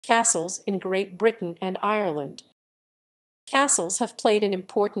Castles in Great Britain and Ireland. Castles have played an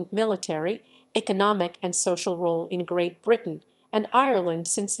important military, economic, and social role in Great Britain and Ireland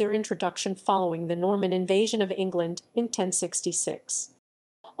since their introduction following the Norman invasion of England in 1066.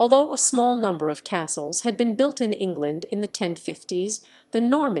 Although a small number of castles had been built in England in the 1050s, the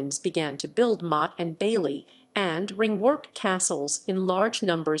Normans began to build motte and bailey and ringwork castles in large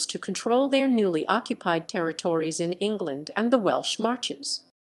numbers to control their newly occupied territories in England and the Welsh Marches.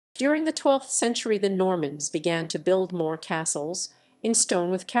 During the 12th century the Normans began to build more castles, in stone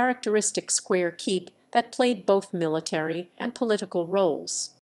with characteristic square keep that played both military and political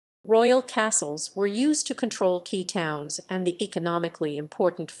roles. Royal castles were used to control key towns and the economically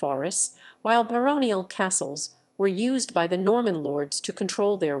important forests, while baronial castles were used by the Norman lords to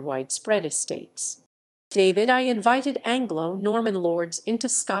control their widespread estates. David I invited Anglo-Norman lords into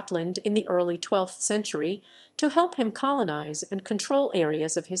Scotland in the early 12th century to help him colonize and control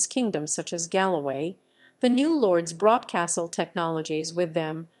areas of his kingdom such as Galloway. The new lords brought castle technologies with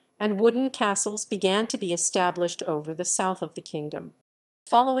them, and wooden castles began to be established over the south of the kingdom.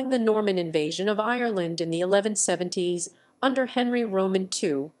 Following the Norman invasion of Ireland in the 1170s under Henry Roman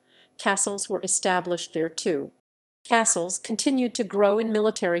II, castles were established there too. Castles continued to grow in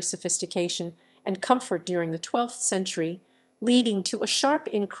military sophistication and comfort during the 12th century, leading to a sharp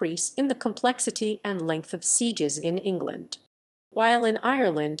increase in the complexity and length of sieges in England. While in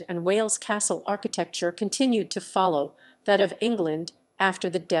Ireland and Wales castle architecture continued to follow that of England after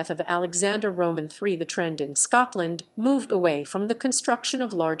the death of Alexander Roman III, the trend in Scotland moved away from the construction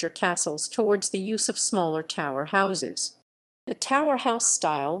of larger castles towards the use of smaller tower houses. The tower house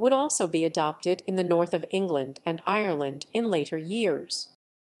style would also be adopted in the north of England and Ireland in later years.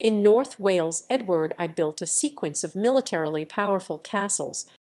 In North Wales, Edward I built a sequence of militarily powerful castles.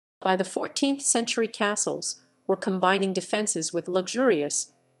 By the 14th century, castles were combining defences with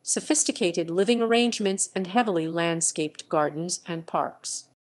luxurious, sophisticated living arrangements and heavily landscaped gardens and parks.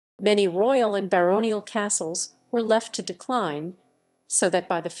 Many royal and baronial castles were left to decline, so that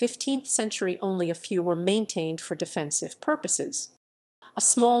by the 15th century only a few were maintained for defensive purposes. A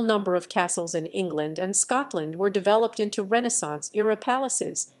small number of castles in England and Scotland were developed into Renaissance-era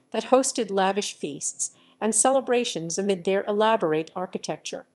palaces that hosted lavish feasts and celebrations amid their elaborate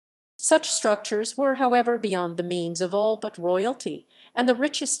architecture. Such structures were, however, beyond the means of all but royalty and the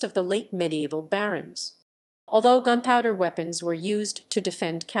richest of the late medieval barons. Although gunpowder weapons were used to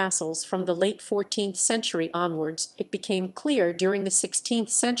defend castles from the late 14th century onwards, it became clear during the 16th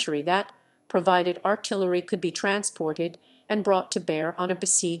century that, provided artillery could be transported and brought to bear on a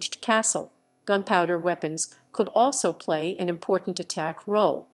besieged castle, gunpowder weapons could also play an important attack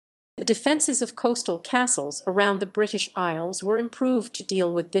role. The defences of coastal castles around the British Isles were improved to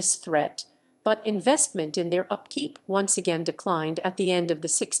deal with this threat, but investment in their upkeep once again declined at the end of the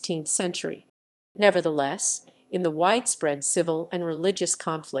 16th century. Nevertheless, in the widespread civil and religious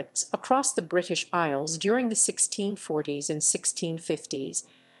conflicts across the British Isles during the 1640s and 1650s,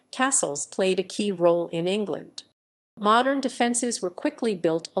 castles played a key role in England. Modern defences were quickly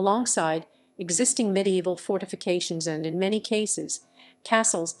built alongside existing medieval fortifications, and in many cases,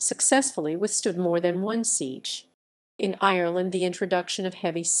 castles successfully withstood more than one siege. In Ireland, the introduction of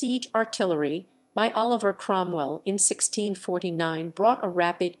heavy siege artillery by Oliver Cromwell in 1649 brought a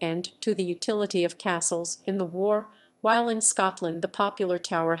rapid end to the utility of castles in the war, while in Scotland the popular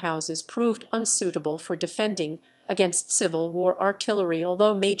tower houses proved unsuitable for defending against Civil War artillery,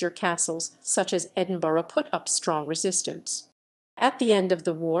 although major castles such as Edinburgh put up strong resistance. At the end of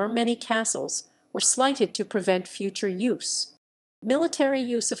the war, many castles were slighted to prevent future use. Military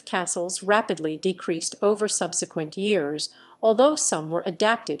use of castles rapidly decreased over subsequent years, although some were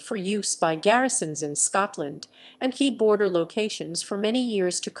adapted for use by garrisons in Scotland and key border locations for many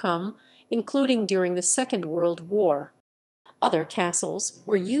years to come, including during the Second World War. Other castles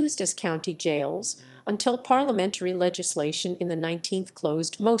were used as county jails until parliamentary legislation in the 19th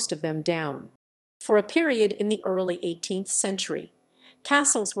closed most of them down. For a period in the early 18th century,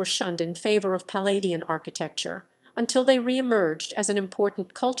 castles were shunned in favor of Palladian architecture until they re-emerged as an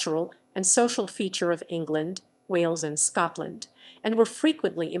important cultural and social feature of England, Wales, and Scotland, and were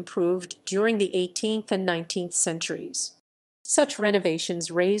frequently improved during the 18th and 19th centuries. Such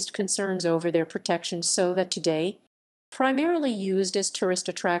renovations raised concerns over their protection, so that today, primarily used as tourist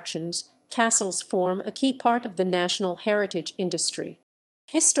attractions, castles form a key part of the national heritage industry.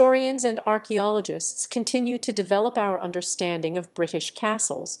 Historians and archaeologists continue to develop our understanding of British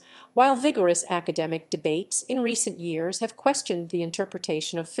castles, while vigorous academic debates in recent years have questioned the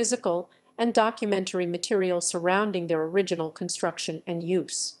interpretation of physical and documentary material surrounding their original construction and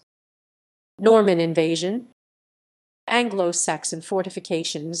use. Norman invasion. Anglo-Saxon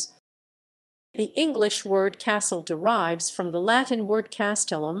fortifications. The English word castle derives from the Latin word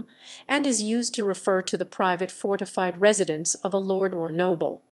castellum and is used to refer to the private fortified residence of a lord or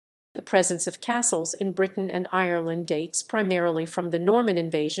noble. The presence of castles in Britain and Ireland dates primarily from the Norman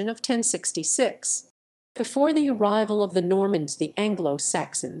invasion of 1066. Before the arrival of the Normans, the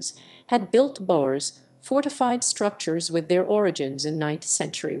Anglo-Saxons had built boers, fortified structures with their origins in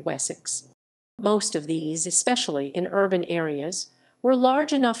ninth-century Wessex. Most of these, especially in urban areas, were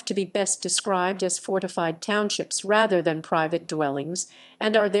large enough to be best described as fortified townships rather than private dwellings,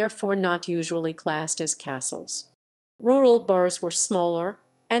 and are therefore not usually classed as castles. Rural boers were smaller,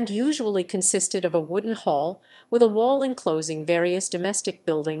 and usually consisted of a wooden hall with a wall enclosing various domestic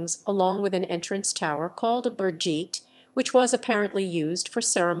buildings along with an entrance tower called a burgete, which was apparently used for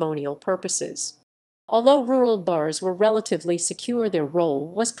ceremonial purposes. Although rural boers were relatively secure, their role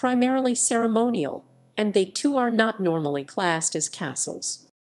was primarily ceremonial, and they too are not normally classed as castles.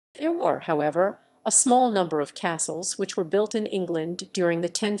 There were, however, a small number of castles which were built in England during the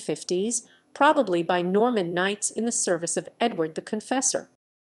 1050s, probably by Norman knights in the service of Edward the Confessor.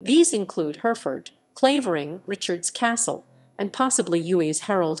 These include Hereford, Clavering, Richard's Castle, and possibly Ewes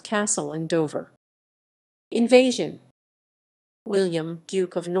Harold Castle in Dover. Invasion. William,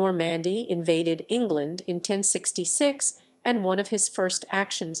 Duke of Normandy, invaded England in 1066, and one of his first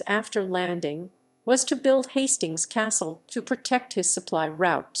actions after landing was to build Hastings Castle to protect his supply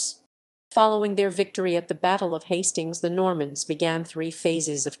routes. Following their victory at the Battle of Hastings, the Normans began three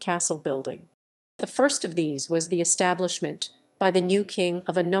phases of castle building. The first of these was the establishment by the new king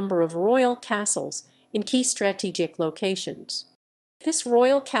of a number of royal castles in key strategic locations. This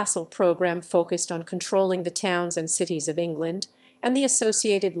royal castle program focused on controlling the towns and cities of England and the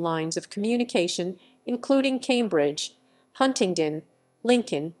associated lines of communication, including Cambridge, Huntingdon,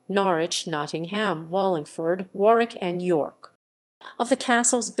 Lincoln, Norwich, Nottingham, Wallingford, Warwick, and York. Of the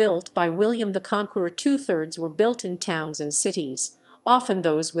castles built by William the Conqueror, two-thirds were built in towns and cities, often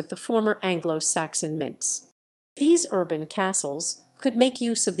those with the former Anglo-Saxon mints. These urban castles could make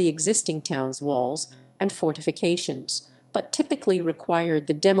use of the existing town's walls and fortifications, but typically required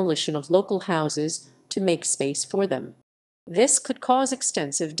the demolition of local houses to make space for them. This could cause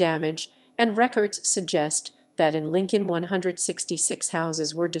extensive damage, and records suggest that in Lincoln 166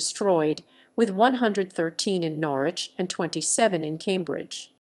 houses were destroyed, with 113 in Norwich and 27 in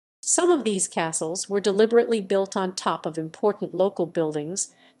Cambridge. Some of these castles were deliberately built on top of important local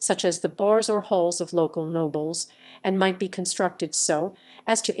buildings, such as the bars or halls of local nobles, and might be constructed so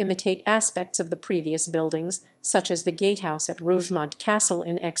as to imitate aspects of the previous buildings, such as the gatehouse at Rougemont Castle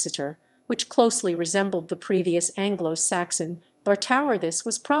in Exeter, which closely resembled the previous Anglo-Saxon bar tower. This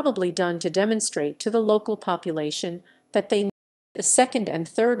was probably done to demonstrate to the local population that they knew. The second and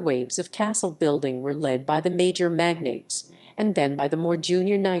third waves of castle building were led by the major magnates, and then by the more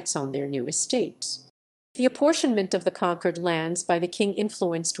junior knights on their new estates. The apportionment of the conquered lands by the king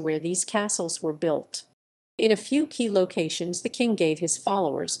influenced where these castles were built. In a few key locations, the king gave his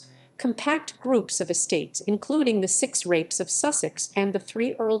followers compact groups of estates, including the 6 rapes of Sussex and the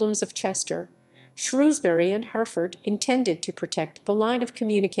 3 earldoms of Chester, Shrewsbury, and Hereford, intended to protect the line of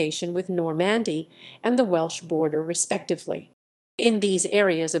communication with Normandy and the Welsh border, respectively. In these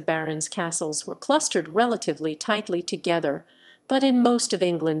areas, a baron's castles were clustered relatively tightly together, but in most of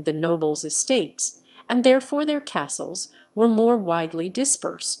England the nobles' estates, and therefore their castles, were more widely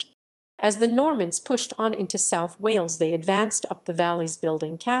dispersed. As the Normans pushed on into South Wales, they advanced up the valleys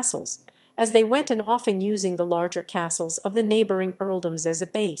building castles as they went, and often using the larger castles of the neighbouring earldoms as a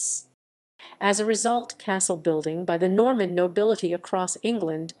base. As a result, castle building by the Norman nobility across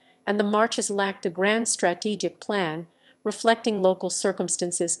England and the Marches lacked a grand strategic plan, reflecting local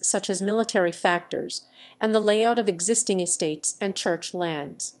circumstances such as military factors and the layout of existing estates and church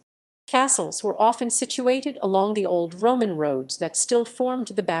lands. Castles were often situated along the old Roman roads that still formed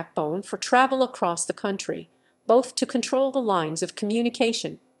the backbone for travel across the country, both to control the lines of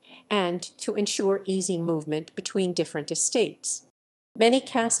communication and to ensure easy movement between different estates. Many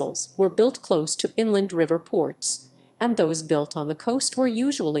castles were built close to inland river ports, and those built on the coast were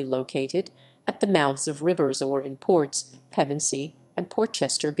usually located at the mouths of rivers or in ports, Pevensey and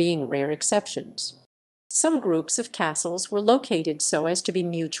Portchester being rare exceptions. Some groups of castles were located so as to be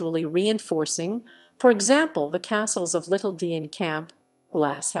mutually reinforcing. For example, the castles of Little Dean Camp,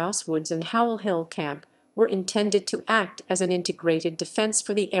 Glasshouse Woods, and Howell Hill Camp were intended to act as an integrated defence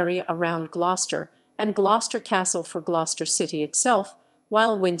for the area around Gloucester, and Gloucester Castle for Gloucester City itself,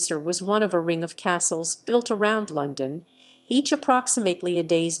 while Windsor was one of a ring of castles built around London, each approximately a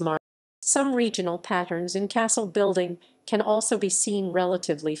day's march. Some regional patterns in castle building can also be seen.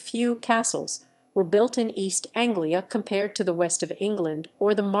 Relatively few castles were built in East Anglia compared to the west of England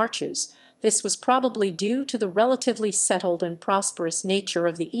or the Marches. This was probably due to the relatively settled and prosperous nature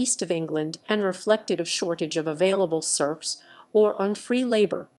of the east of England and reflected a shortage of available serfs or unfree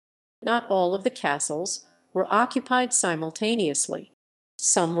labour. Not all of the castles were occupied simultaneously.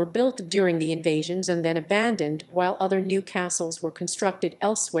 Some were built during the invasions and then abandoned, while other new castles were constructed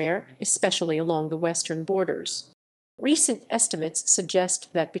elsewhere, especially along the western borders. Recent estimates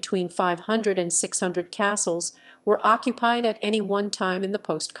suggest that between 500 and 600 castles were occupied at any one time in the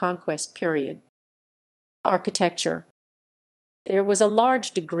post-conquest period. Architecture. There was a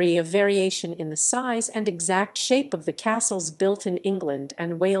large degree of variation in the size and exact shape of the castles built in England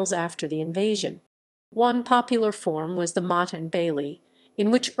and Wales after the invasion. One popular form was the motte and bailey, in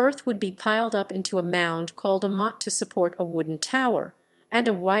which earth would be piled up into a mound called a motte to support a wooden tower, and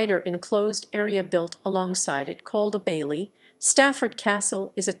a wider enclosed area built alongside it called a bailey. Stafford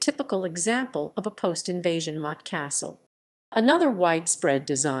Castle is a typical example of a post-invasion motte castle. Another widespread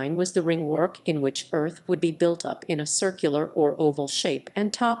design was the ringwork, in which earth would be built up in a circular or oval shape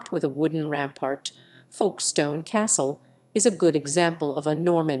and topped with a wooden rampart. Folkestone Castle is a good example of a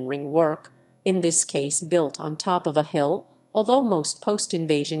Norman ringwork, in this case built on top of a hill, although most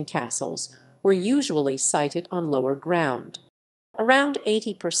post-invasion castles were usually sited on lower ground. Around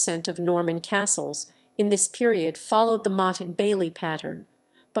 80% of Norman castles in this period followed the motte and bailey pattern,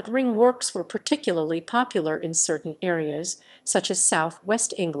 but ringworks were particularly popular in certain areas, such as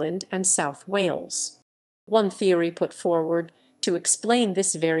south-west England and South Wales. One theory put forward to explain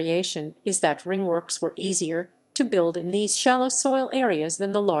this variation is that ringworks were easier to build in these shallow soil areas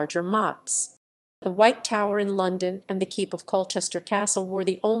than the larger mottes. The White Tower in London and the Keep of Colchester Castle were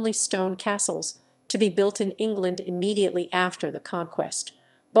the only stone castles to be built in England immediately after the conquest,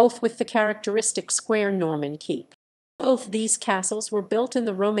 both with the characteristic square Norman keep. Both these castles were built in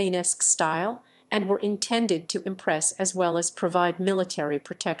the Romanesque style and were intended to impress as well as provide military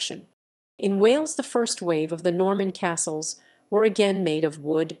protection. In Wales, the first wave of the Norman castles were again made of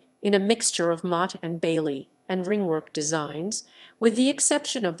wood in a mixture of motte and bailey and ringwork designs, with the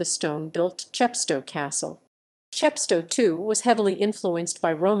exception of the stone-built Chepstow Castle. Chepstow, too, was heavily influenced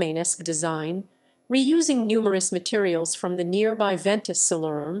by Romanesque design, reusing numerous materials from the nearby Ventus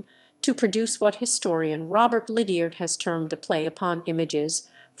Silorum to produce what historian Robert Lydiard has termed a play upon images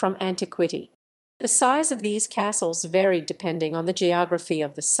from antiquity. The size of these castles varied depending on the geography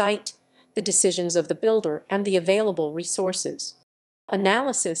of the site, the decisions of the builder, and the available resources.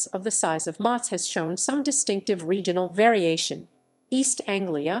 Analysis of the size of mottes has shown some distinctive regional variation. East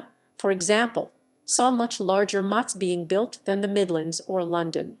Anglia, for example, saw much larger mottes being built than the Midlands or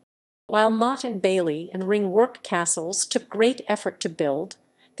London. While motte and bailey and ringwork castles took great effort to build,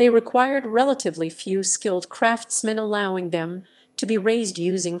 they required relatively few skilled craftsmen, allowing them to be raised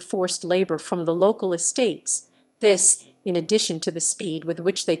using forced labor from the local estates. This, in addition to the speed with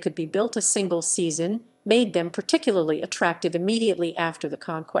which they could be built a single season, made them particularly attractive immediately after the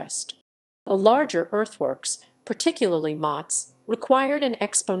conquest. The larger earthworks, particularly mottes, required an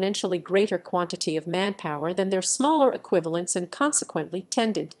exponentially greater quantity of manpower than their smaller equivalents and consequently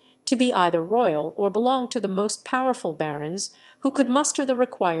tended to be either royal or belong to the most powerful barons who could muster the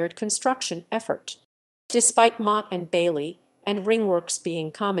required construction effort. Despite motte and bailey and ringworks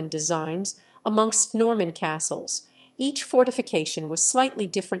being common designs amongst Norman castles, each fortification was slightly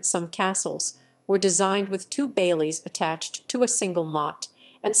different. Some castles were designed with two baileys attached to a single motte,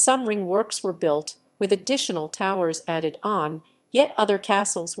 and some ringworks were built with additional towers added on, yet other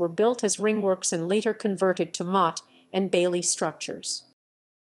castles were built as ringworks and later converted to motte and bailey structures.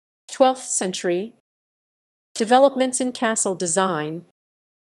 12th century developments in castle design.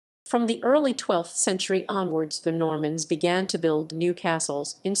 From the early 12th century onwards, the Normans began to build new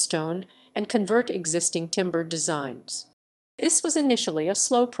castles in stone and convert existing timber designs. This was initially a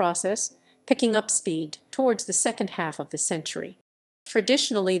slow process, picking up speed towards the second half of the century.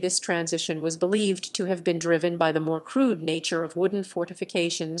 Traditionally, this transition was believed to have been driven by the more crude nature of wooden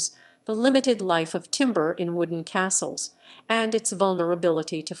fortifications, the limited life of timber in wooden castles, and its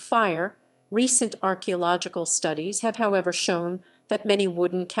vulnerability to fire. Recent archaeological studies have, however, shown that many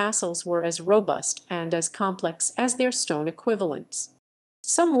wooden castles were as robust and as complex as their stone equivalents.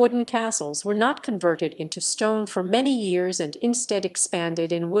 Some wooden castles were not converted into stone for many years and instead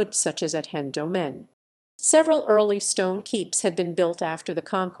expanded in wood, such as at Hen Domen. Several early stone keeps had been built after the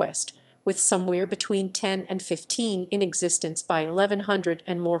conquest, with somewhere between 10 and 15 in existence by 1100,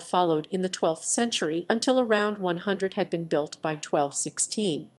 and more followed in the 12th century until around 100 had been built by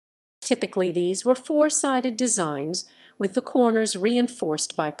 1216. Typically these were four-sided designs, with the corners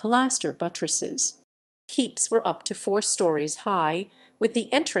reinforced by pilaster buttresses. Keeps were up to 4 stories high, with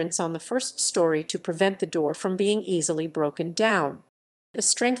the entrance on the first story to prevent the door from being easily broken down. The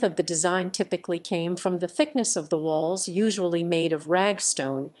strength of the design typically came from the thickness of the walls, usually made of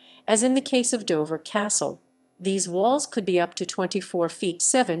ragstone, as in the case of Dover Castle. These walls could be up to 24 feet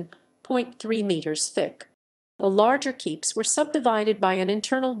 7.3 meters thick. The larger keeps were subdivided by an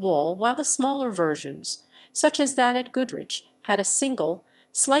internal wall, while the smaller versions, such as that at Goodrich, had a single,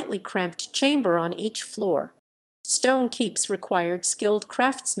 slightly cramped chamber on each floor. Stone keeps required skilled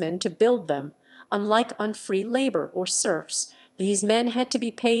craftsmen to build them. Unlike unfree labor or serfs, these men had to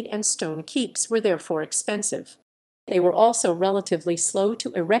be paid, and stone keeps were therefore expensive. They were also relatively slow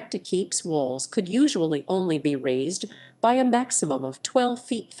to erect. A keep's walls could usually only be raised by a maximum of 12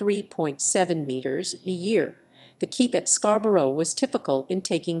 feet 3.7 meters a year. The keep at Scarborough was typical in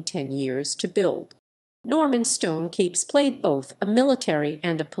taking 10 years to build. Norman stone keeps played both a military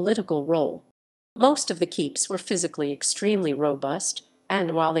and a political role. Most of the keeps were physically extremely robust,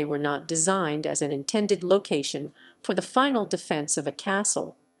 and while they were not designed as an intended location for the final defense of a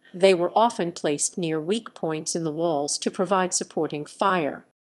castle, they were often placed near weak points in the walls to provide supporting fire.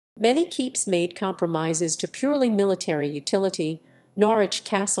 Many keeps made compromises to purely military utility. Norwich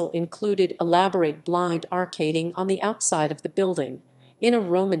Castle included elaborate blind arcading on the outside of the building, in a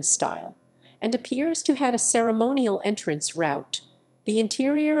Roman style, and appears to have had a ceremonial entrance route. The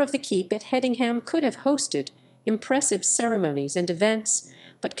interior of the keep at Hedingham could have hosted impressive ceremonies and events,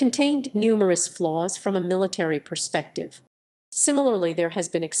 but contained numerous flaws from a military perspective. Similarly, there has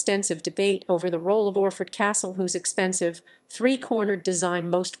been extensive debate over the role of Orford Castle, whose expensive, three-cornered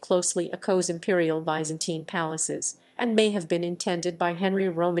design most closely echoes imperial Byzantine palaces, and may have been intended by Henry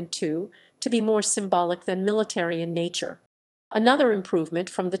Roman II to be more symbolic than military in nature. Another improvement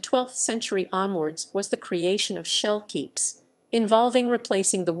from the 12th century onwards was the creation of shell keeps, involving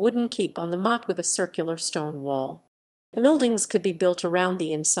replacing the wooden keep on the motte with a circular stone wall. The buildings could be built around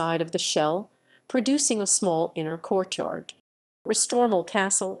the inside of the shell, producing a small inner courtyard. Restormel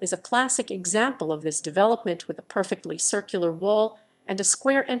Castle is a classic example of this development, with a perfectly circular wall and a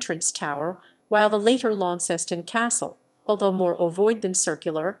square entrance tower, while the later Launceston Castle, although more ovoid than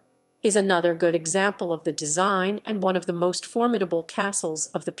circular, is another good example of the design and one of the most formidable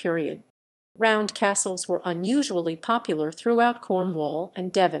castles of the period. Round castles were unusually popular throughout Cornwall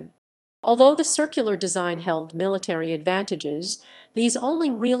and Devon. Although the circular design held military advantages, these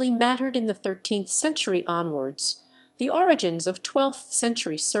only really mattered in the 13th century onwards. The origins of 12th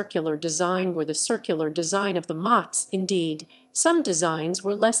century circular design were the circular design of the mottes. Indeed, some designs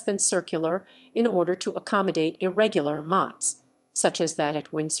were less than circular in order to accommodate irregular mottes, such as that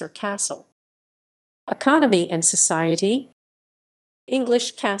at Windsor Castle. Economy and society.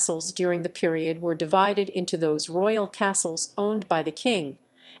 English castles during the period were divided into those royal castles owned by the king,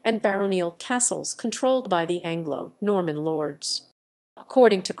 and baronial castles controlled by the Anglo-Norman lords.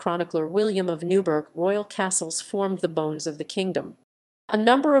 According to chronicler William of Newburgh, royal castles formed the bones of the kingdom. A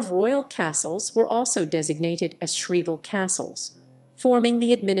number of royal castles were also designated as shrieval castles, forming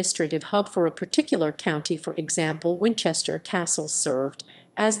the administrative hub for a particular county. For example, Winchester Castle served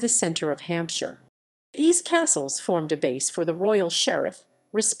as the centre of Hampshire. These castles formed a base for the royal sheriff,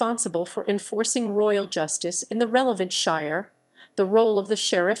 responsible for enforcing royal justice in the relevant shire. The role of the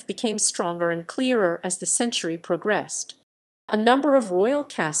sheriff became stronger and clearer as the century progressed. A number of royal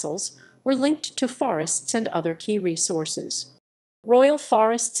castles were linked to forests and other key resources. Royal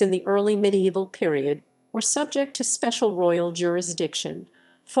forests in the early medieval period were subject to special royal jurisdiction.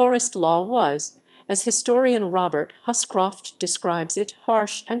 Forest law was, as historian Robert Huscroft describes it,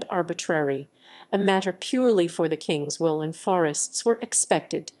 harsh and arbitrary, a matter purely for the king's will, and forests were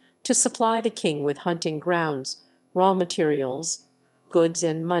expected to supply the king with hunting grounds, raw materials, goods,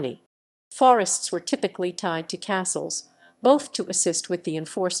 and money. Forests were typically tied to castles, both to assist with the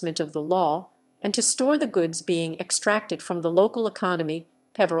enforcement of the law and to store the goods being extracted from the local economy.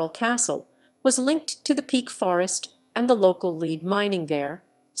 Peveril Castle was linked to the Peak Forest and the local lead mining there.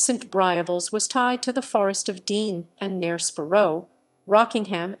 St. Briavels was tied to the Forest of Dean, and Knaresborough,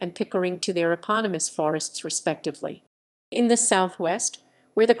 Rockingham, and Pickering to their eponymous forests respectively. In the southwest,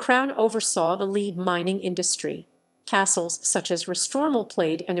 where the crown oversaw the lead mining industry, castles such as Restormel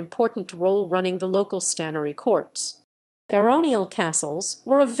played an important role running the local stanary courts. Baronial castles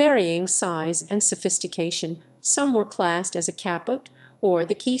were of varying size and sophistication. Some were classed as a caput, or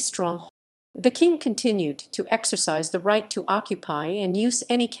the key stronghold. The king continued to exercise the right to occupy and use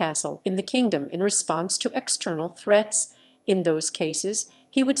any castle in the kingdom in response to external threats. In those cases,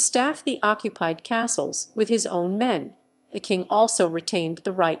 he would staff the occupied castles with his own men. The king also retained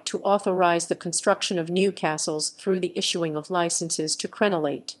the right to authorize the construction of new castles through the issuing of licenses to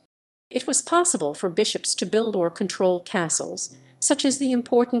crenellate. It was possible for bishops to build or control castles, such as the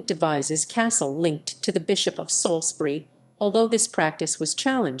important Devizes Castle linked to the Bishop of Salisbury, although this practice was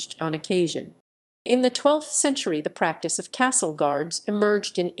challenged on occasion. In the 12th century the practice of castle guards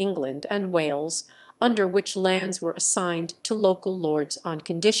emerged in England and Wales, under which lands were assigned to local lords on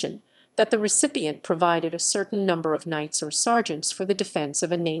condition that the recipient provided a certain number of knights or sergeants for the defence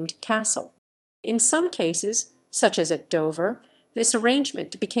of a named castle. In some cases, such as at Dover, this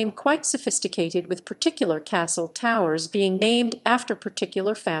arrangement became quite sophisticated, with particular castle towers being named after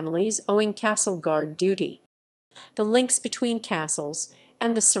particular families owing castle guard duty. The links between castles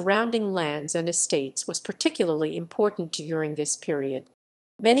and the surrounding lands and estates was particularly important during this period.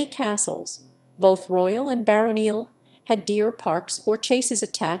 Many castles, both royal and baronial, had deer parks or chases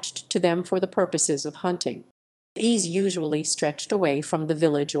attached to them for the purposes of hunting. These usually stretched away from the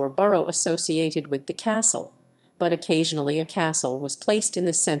village or borough associated with the castle, but occasionally a castle was placed in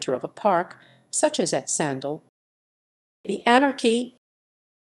the centre of a park, such as at Sandal. The anarchy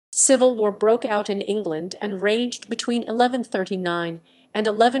civil war broke out in England and raged between 1139 and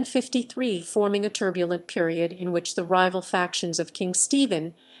 1153, forming a turbulent period in which the rival factions of King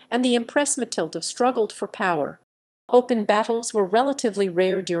Stephen and the Empress Matilda struggled for power. Open battles were relatively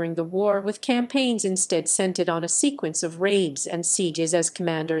rare during the war, with campaigns instead centered on a sequence of raids and sieges as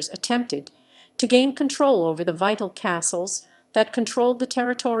commanders attempted to gain control over the vital castles that controlled the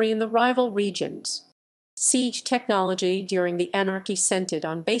territory in the rival regions. Siege technology during the anarchy centered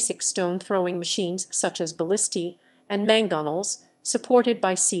on basic stone-throwing machines such as ballistae and mangonels, supported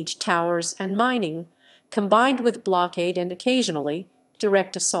by siege towers and mining, combined with blockade and occasionally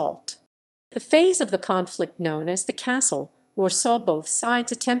direct assault. The phase of the conflict known as the Castle War saw both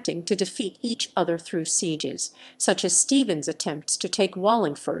sides attempting to defeat each other through sieges, such as Stephen's attempts to take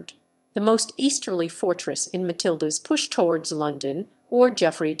Wallingford, the most easterly fortress in Matilda's push towards London, or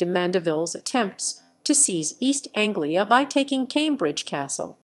Geoffrey de Mandeville's attempts to seize East Anglia by taking Cambridge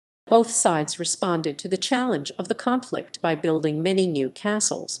Castle. Both sides responded to the challenge of the conflict by building many new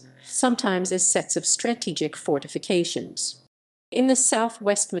castles, sometimes as sets of strategic fortifications. In the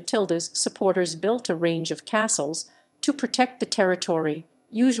southwest, Matilda's supporters built a range of castles to protect the territory,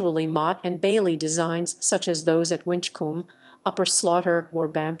 usually motte and bailey designs such as those at Winchcombe, Upper Slaughter, or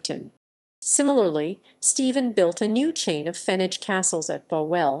Bampton. Similarly, Stephen built a new chain of fenage castles at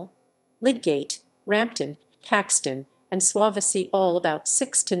Bowell, Lydgate, Rampton, Caxton, and Swavesey, all about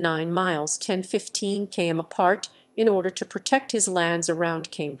 6 to 9 miles 10–15 km apart, in order to protect his lands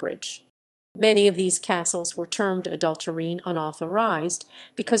around Cambridge. Many of these castles were termed adulterine unauthorized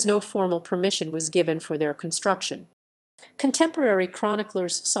because no formal permission was given for their construction. Contemporary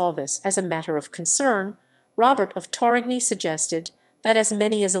chroniclers saw this as a matter of concern. Robert of Torigny suggested that as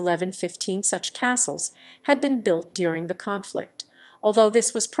many as 11–15 such castles had been built during the conflict, although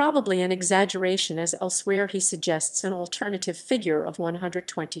this was probably an exaggeration, as elsewhere he suggests an alternative figure of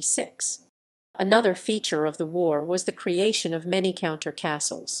 126. Another feature of the war was the creation of many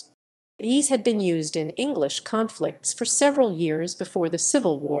counter-castles. These had been used in English conflicts for several years before the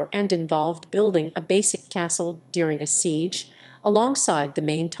Civil War and involved building a basic castle during a siege alongside the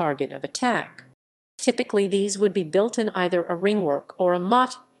main target of attack. Typically these would be built in either a ringwork or a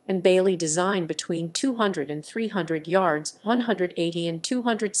motte and bailey design between 200 and 300 yards, 180 and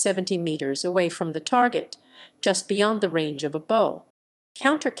 270 meters away from the target, just beyond the range of a bow.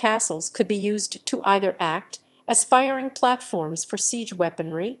 Counter-castles could be used to either act as firing platforms for siege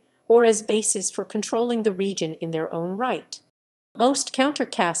weaponry or as bases for controlling the region in their own right. Most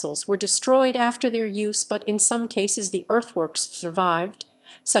counter-castles were destroyed after their use, but in some cases the earthworks survived,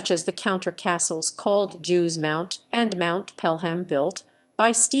 such as the counter-castles called Jew's Mount and Mount Pelham, built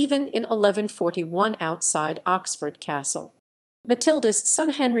by Stephen in 1141 outside Oxford Castle. Matilda's son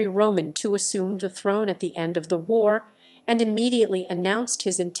Henry Roman II assumed the throne at the end of the war and immediately announced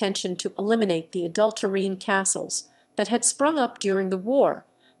his intention to eliminate the adulterine castles that had sprung up during the war,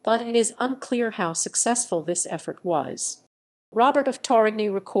 but it is unclear how successful this effort was. Robert of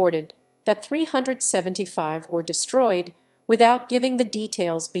Torigny recorded that 375 were destroyed, without giving the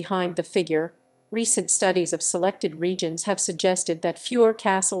details behind the figure. Recent studies of selected regions have suggested that fewer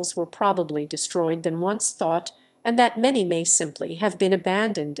castles were probably destroyed than once thought, and that many may simply have been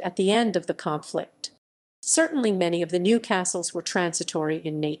abandoned at the end of the conflict. Certainly many of the new castles were transitory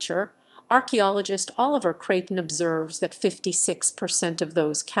in nature. Archaeologist Oliver Creighton observes that 56% of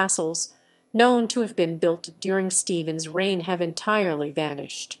those castles known to have been built during Stephen's reign have entirely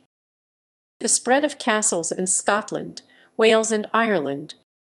vanished. The spread of castles in Scotland, Wales, and Ireland.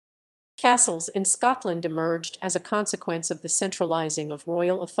 Castles in Scotland emerged as a consequence of the centralising of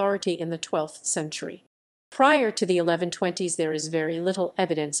royal authority in the 12th century. Prior to the 1120s, there is very little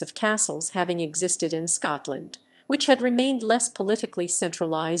evidence of castles having existed in Scotland, which had remained less politically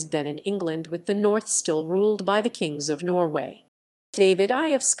centralized than in England, with the north still ruled by the kings of Norway. David I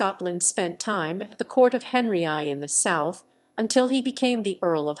of Scotland spent time at the court of Henry I in the south until he became the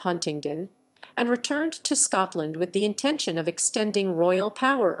Earl of Huntingdon, and returned to Scotland with the intention of extending royal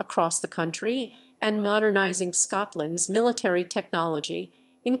power across the country and modernizing Scotland's military technology,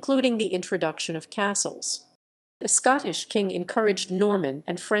 including the introduction of castles. The Scottish king encouraged Norman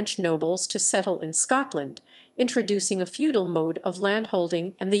and French nobles to settle in Scotland, introducing a feudal mode of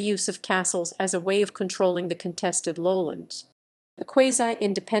landholding and the use of castles as a way of controlling the contested lowlands. The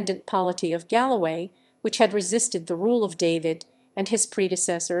quasi-independent polity of Galloway, which had resisted the rule of David and his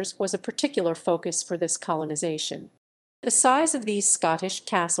predecessors, was a particular focus for this colonization. The size of these Scottish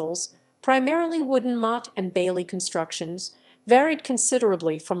castles, primarily wooden motte and bailey constructions, varied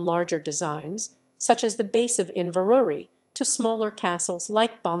considerably from larger designs, such as the base of Inverurie, to smaller castles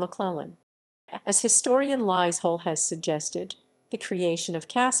like Balmaclellan. As historian Liesel has suggested, the creation of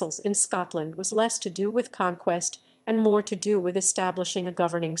castles in Scotland was less to do with conquest and more to do with establishing a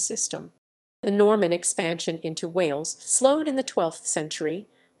governing system. The Norman expansion into Wales slowed in the 12th century,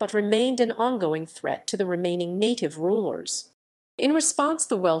 but remained an ongoing threat to the remaining native rulers. In response,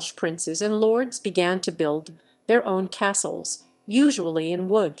 the Welsh princes and lords began to build their own castles, usually in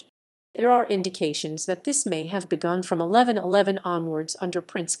wood. There are indications that this may have begun from 1111 onwards under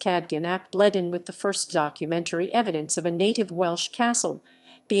Prince Cadgan ap Bledin, with the first documentary evidence of a native Welsh castle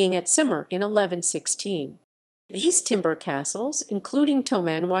being at Simmer in 1116. These timber castles, including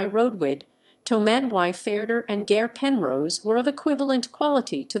Tomanwhy Roadwyd, Tomanwhy Fairder, and Gare Penrose, were of equivalent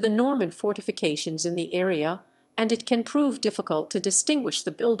quality to the Norman fortifications in the area, and it can prove difficult to distinguish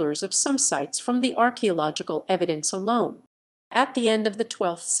the builders of some sites from the archaeological evidence alone. At the end of the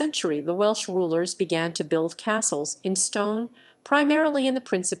 12th century, the Welsh rulers began to build castles in stone, primarily in the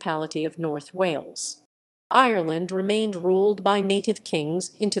Principality of North Wales. Ireland remained ruled by native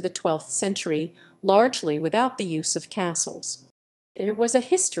kings into the 12th century, largely without the use of castles. There was a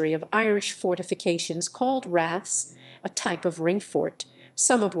history of Irish fortifications called raths, a type of ring fort,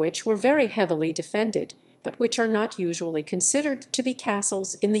 some of which were very heavily defended, but which are not usually considered to be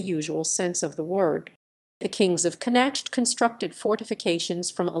castles in the usual sense of the word. The kings of Connacht constructed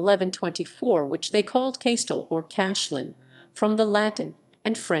fortifications from 1124, which they called castel or cashlin, from the Latin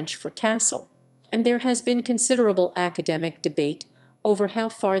and French for castle, and there has been considerable academic debate over how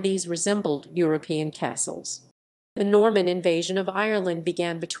far these resembled European castles. The Norman invasion of Ireland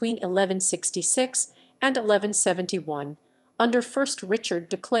began between 1166 and 1171 under first Richard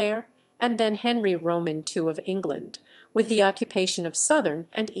de Clare and then Henry Roman II of England, with the occupation of southern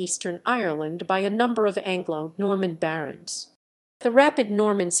and eastern Ireland by a number of Anglo-Norman barons. The rapid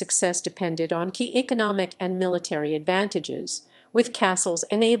Norman success depended on key economic and military advantages, with castles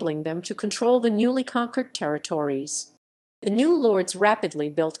enabling them to control the newly conquered territories. The new lords rapidly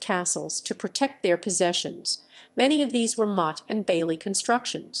built castles to protect their possessions. Many of these were motte and bailey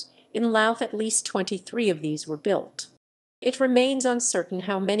constructions. In Louth at least 23 of these were built. It remains uncertain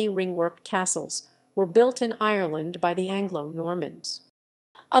how many ringwork castles were built in Ireland by the Anglo-Normans.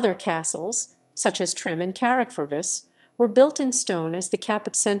 Other castles, such as Trim and Carrickfergus, were built in stone as the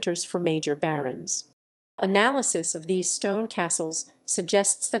caput centres for major barons. Analysis of these stone castles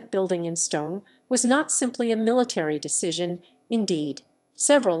suggests that building in stone was not simply a military decision. Indeed,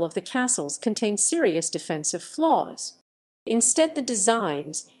 several of the castles contain serious defensive flaws. Instead, the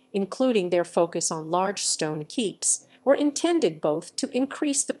designs, including their focus on large stone keeps, were intended both to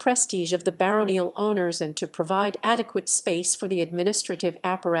increase the prestige of the baronial owners and to provide adequate space for the administrative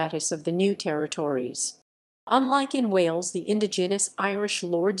apparatus of the new territories. Unlike in Wales, the indigenous Irish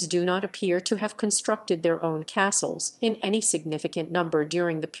lords do not appear to have constructed their own castles in any significant number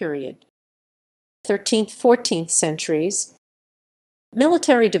during the period. 13th–14th centuries.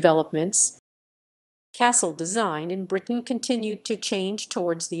 Military developments. Castle design in Britain continued to change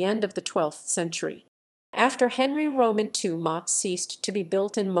towards the end of the 12th century. After Henry Roman II, mottes ceased to be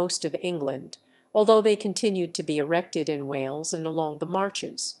built in most of England, although they continued to be erected in Wales and along the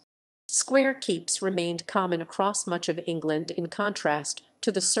marches. Square keeps remained common across much of England, in contrast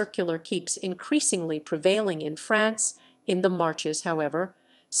to the circular keeps increasingly prevailing in France. In the Marches, however,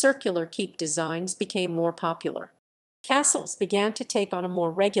 circular keep designs became more popular. Castles began to take on a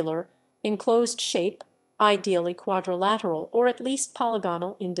more regular, enclosed shape, ideally quadrilateral or at least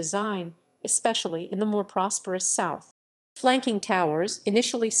polygonal in design, especially in the more prosperous south. Flanking towers,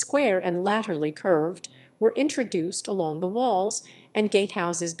 initially square and latterly curved, were introduced along the walls, and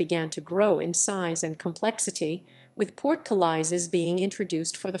gatehouses began to grow in size and complexity, with portcullises being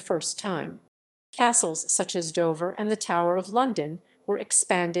introduced for the first time. Castles such as Dover and the Tower of London were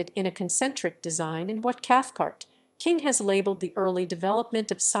expanded in a concentric design in what Cathcart King has labeled the early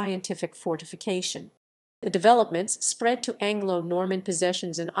development of scientific fortification. The developments spread to Anglo-Norman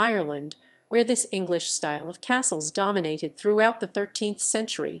possessions in Ireland, where this English style of castles dominated throughout the 13th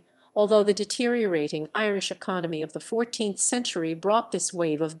century, although the deteriorating Irish economy of the 14th century brought this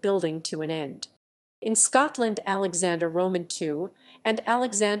wave of building to an end. In Scotland, Alexander Roman II and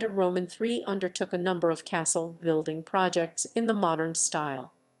Alexander Roman III undertook a number of castle-building projects in the modern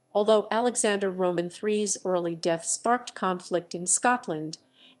style. Although Alexander Roman III's early death sparked conflict in Scotland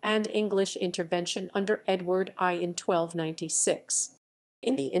and English intervention under Edward I in 1296.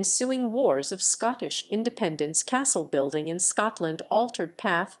 In the ensuing wars of Scottish independence, castle building in Scotland altered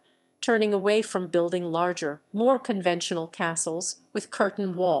path, turning away from building larger, more conventional castles with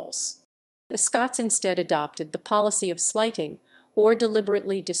curtain walls. The Scots instead adopted the policy of slighting, or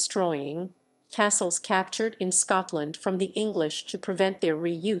deliberately destroying, castles captured in Scotland from the English to prevent their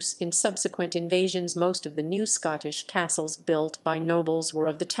reuse in subsequent invasions. Most of the new Scottish castles built by nobles were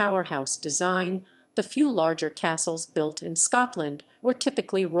of the Tower House design. The few larger castles built in Scotland were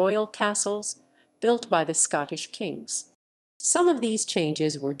typically royal castles, built by the Scottish kings. Some of these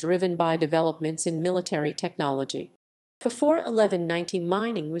changes were driven by developments in military technology. Before 1190,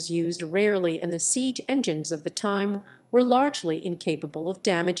 mining was used rarely, and the siege engines of the time were largely incapable of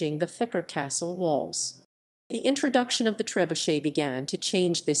damaging the thicker castle walls. The introduction of the trebuchet began to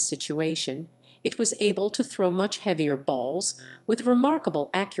change this situation. It was able to throw much heavier balls with remarkable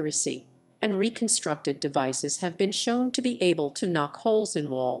accuracy, and reconstructed devices have been shown to be able to knock holes in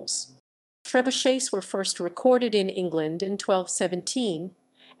walls. Trebuchets were first recorded in England in 1217,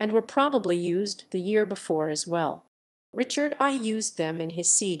 and were probably used the year before as well. Richard I used them in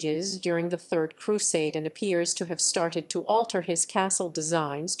his sieges during the Third Crusade and appears to have started to alter his castle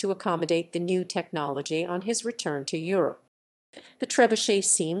designs to accommodate the new technology on his return to Europe. The trebuchet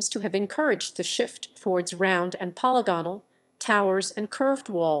seems to have encouraged the shift towards round and polygonal towers and curved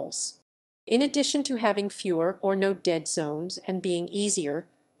walls. In addition to having fewer or no dead zones and being easier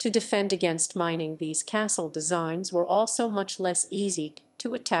to defend against mining, these castle designs were also much less easy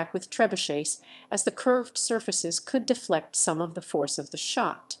to attack with trebuchets, as the curved surfaces could deflect some of the force of the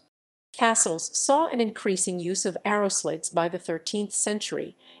shot. Castles saw an increasing use of arrow slits by the 13th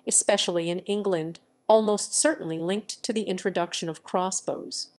century, especially in England, almost certainly linked to the introduction of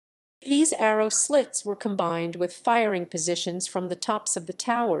crossbows. These arrow slits were combined with firing positions from the tops of the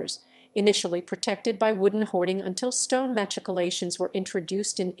towers, initially protected by wooden hoarding until stone machicolations were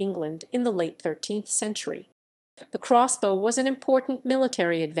introduced in England in the late 13th century. The crossbow was an important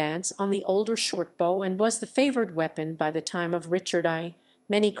military advance on the older shortbow and was the favoured weapon by the time of Richard I.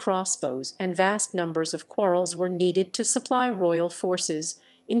 Many crossbows and vast numbers of quarrels were needed to supply royal forces,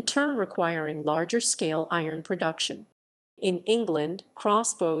 in turn requiring larger-scale iron production. In England,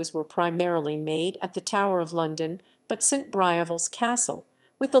 crossbows were primarily made at the Tower of London, but St Briavels Castle,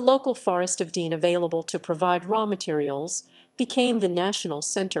 with the local Forest of Dean available to provide raw materials, became the national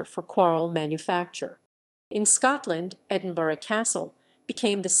centre for quarrel manufacture. In Scotland, Edinburgh Castle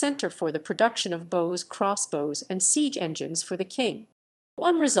became the centre for the production of bows, crossbows, and siege engines for the king.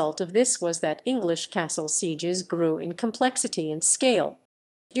 One result of this was that English castle sieges grew in complexity and scale.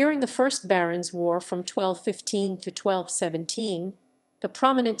 During the First Barons' War from 1215 to 1217, the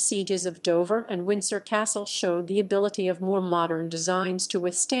prominent sieges of Dover and Windsor Castle showed the ability of more modern designs to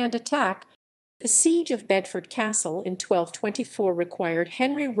withstand attack. The siege of Bedford Castle in 1224 required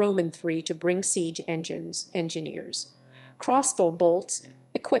Henry Roman III to bring siege engineers, crossbow bolts,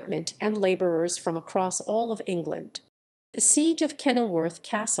 equipment, and labourers from across all of England. The siege of Kenilworth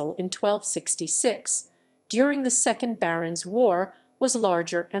Castle in 1266, during the Second Barons' War, was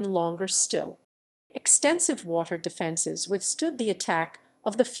larger and longer still. Extensive water defences withstood the attack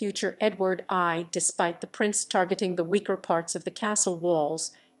of the future Edward I, despite the prince targeting the weaker parts of the castle walls,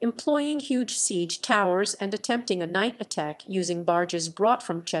 employing huge siege towers and attempting a night attack using barges brought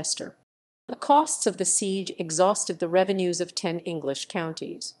from Chester. The costs of the siege exhausted the revenues of 10 English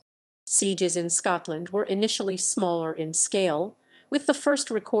counties. Sieges in Scotland were initially smaller in scale, with the first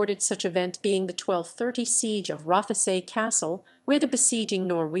recorded such event being the 1230 siege of Rothesay Castle, where the besieging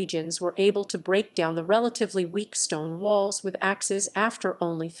Norwegians were able to break down the relatively weak stone walls with axes after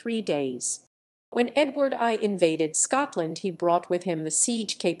only 3 days. When Edward I invaded Scotland, he brought with him the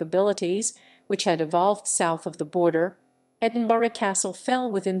siege capabilities which had evolved south of the border. Edinburgh Castle fell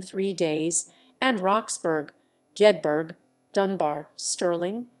within 3 days, and Roxburgh, Jedburgh, Dunbar,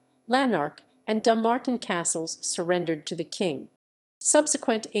 Stirling, Lanark, and Dumbarton castles surrendered to the king.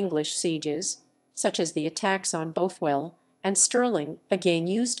 Subsequent English sieges, such as the attacks on Bothwell and Stirling again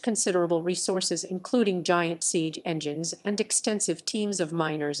used considerable resources, including giant siege engines and extensive teams of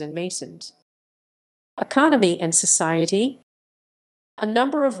miners and masons. Economy and society. A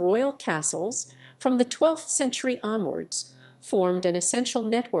number of royal castles, from the 12th century onwards, formed an essential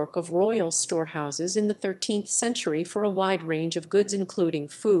network of royal storehouses in the 13th century for a wide range of goods, including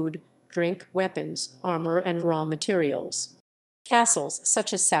food, drink, weapons, armor, and raw materials. Castles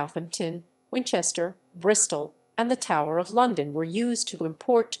such as Southampton, Winchester, Bristol, and the Tower of London were used to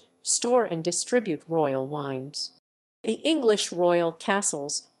import, store, and distribute royal wines. The English royal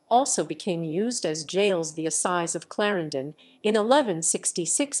castles also became used as jails. The Assize of Clarendon in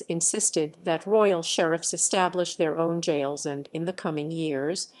 1166 insisted that royal sheriffs establish their own jails, and in the coming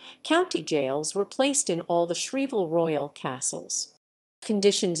years, county jails were placed in all the Shrieval royal castles.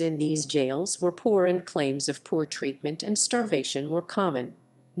 Conditions in these jails were poor and claims of poor treatment and starvation were common.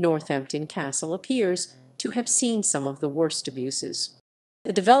 Northampton Castle appears to have seen some of the worst abuses.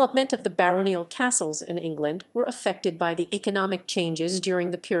 The development of the baronial castles in England were affected by the economic changes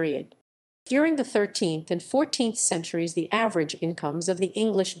during the period. During the 13th and 14th centuries, the average incomes of the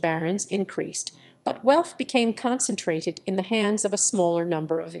English barons increased, but wealth became concentrated in the hands of a smaller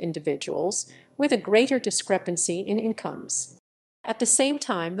number of individuals, with a greater discrepancy in incomes. At the same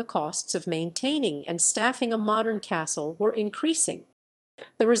time, the costs of maintaining and staffing a modern castle were increasing.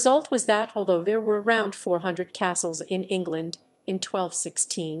 The result was that, although there were around 400 castles in England in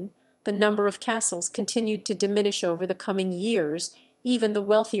 1216, the number of castles continued to diminish over the coming years. Even the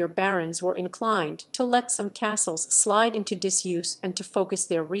wealthier barons were inclined to let some castles slide into disuse and to focus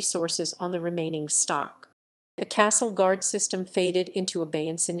their resources on the remaining stock. The castle guard system faded into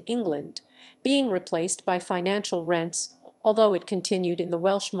abeyance in England, being replaced by financial rents, although it continued in the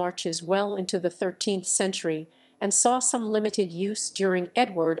Welsh Marches well into the 13th century and saw some limited use during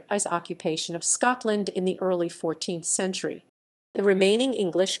Edward I's occupation of Scotland in the early 14th century. The remaining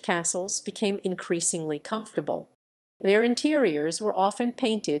English castles became increasingly comfortable. Their interiors were often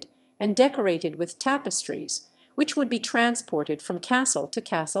painted and decorated with tapestries, which would be transported from castle to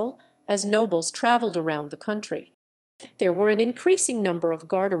castle as nobles travelled around the country. There were an increasing number of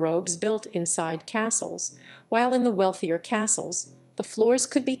garderobes built inside castles, while in the wealthier castles the floors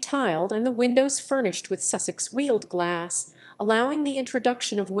could be tiled and the windows furnished with Sussex wheeled glass, allowing the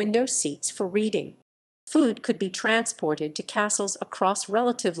introduction of window seats for reading. Food could be transported to castles across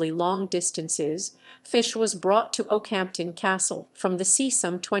relatively long distances. Fish was brought to Okehampton Castle from the sea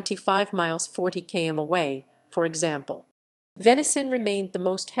some 25 miles 40 km away, for example. Venison remained the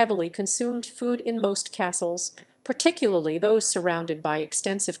most heavily consumed food in most castles, particularly those surrounded by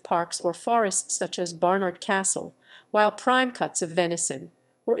extensive parks or forests such as Barnard Castle, while prime cuts of venison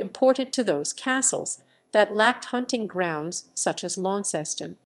were imported to those castles that lacked hunting grounds such as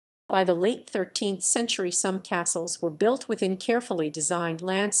Launceston. By the late 13th century, some castles were built within carefully designed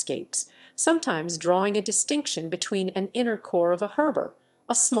landscapes, sometimes drawing a distinction between an inner core of a herber,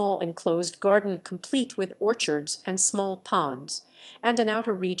 a small enclosed garden complete with orchards and small ponds, and an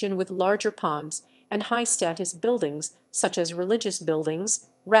outer region with larger ponds and high-status buildings such as religious buildings,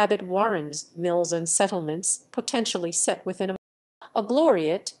 rabbit warrens, mills, and settlements, potentially set within a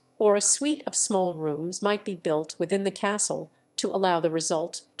gloriette or a suite of small rooms might be built within the castle to allow the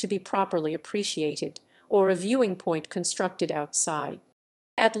result to be properly appreciated, or a viewing point constructed outside.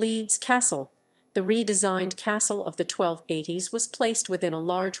 At Leeds Castle, the redesigned castle of the 1280s was placed within a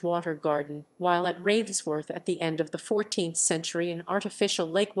large water garden, while at Ravensworth at the end of the 14th century an artificial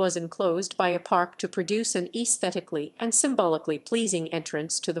lake was enclosed by a park to produce an aesthetically and symbolically pleasing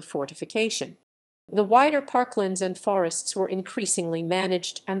entrance to the fortification. The wider parklands and forests were increasingly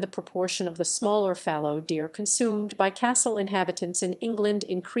managed, and the proportion of the smaller fallow deer consumed by castle inhabitants in England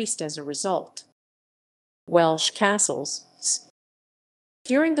increased as a result. Welsh castles.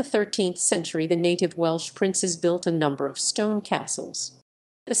 During the 13th century, the native Welsh princes built a number of stone castles.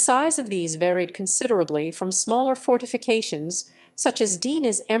 The size of these varied considerably, from smaller fortifications, such as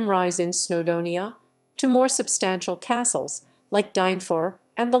Dinas Emrys in Snowdonia, to more substantial castles, like Dynfor,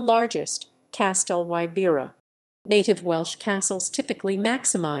 and the largest, Castell Wybera. Native Welsh castles typically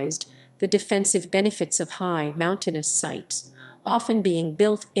maximized the defensive benefits of high mountainous sites, often being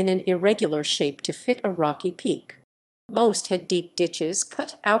built in an irregular shape to fit a rocky peak. Most had deep ditches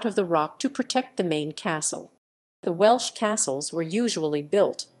cut out of the rock to protect the main castle. The Welsh castles were usually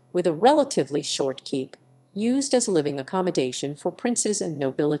built with a relatively short keep, used as living accommodation for princes and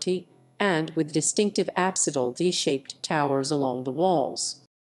nobility, and with distinctive apsidal D-shaped towers along the walls.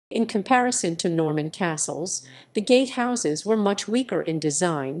 In comparison to Norman castles, the gatehouses were much weaker in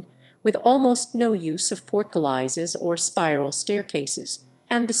design, with almost no use of portcullises or spiral staircases,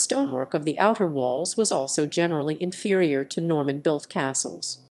 and the stonework of the outer walls was also generally inferior to Norman-built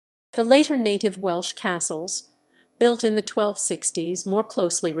castles. The later native Welsh castles, built in the 1260s, more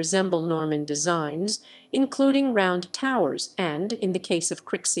closely resemble Norman designs, including round towers and, in the case of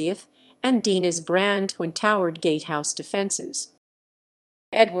Criccieth and Dinas Bran, twin-towered gatehouse defences.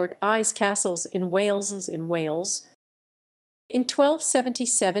 Edward I's castles in Wales. In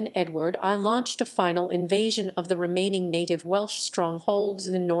 1277 Edward I launched a final invasion of the remaining native Welsh strongholds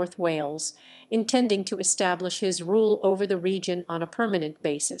in North Wales, intending to establish his rule over the region on a permanent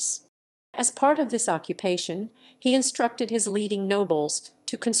basis. As part of this occupation, he instructed his leading nobles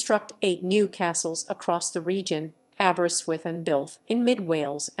to construct 8 new castles across the region: Aberystwyth and Builth in Mid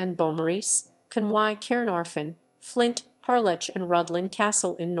Wales, and Beaumaris, Conwy, Caernarfon, Flint, Harlech and Rhuddlan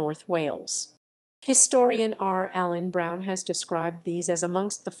Castle in North Wales. Historian R. Allen Brown has described these as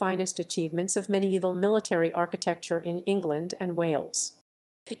amongst the finest achievements of medieval military architecture in England and Wales.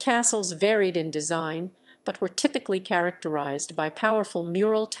 The castles varied in design, but were typically characterized by powerful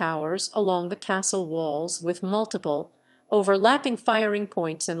mural towers along the castle walls with multiple, overlapping firing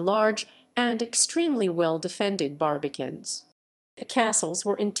points and large and extremely well-defended barbicans. The castles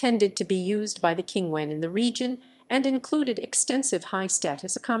were intended to be used by the king when in the region and included extensive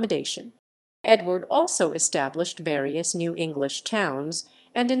high-status accommodation. Edward also established various new English towns,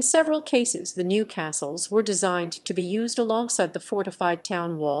 and in several cases the new castles were designed to be used alongside the fortified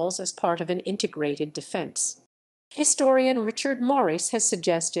town walls as part of an integrated defence. Historian Richard Morris has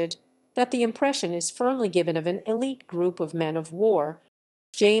suggested that the impression is firmly given of an elite group of men of war.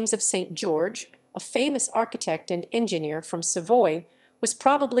 James of St. George, a famous architect and engineer from Savoy, was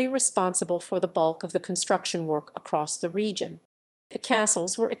probably responsible for the bulk of the construction work across the region. The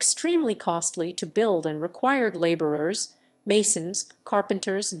castles were extremely costly to build and required labourers, masons,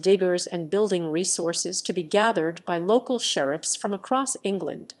 carpenters, diggers, and building resources to be gathered by local sheriffs from across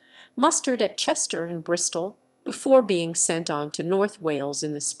England, mustered at Chester and Bristol, before being sent on to North Wales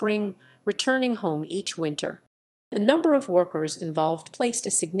in the spring, returning home each winter. The number of workers involved placed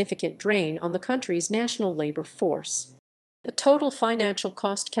a significant drain on the country's national labour force. The total financial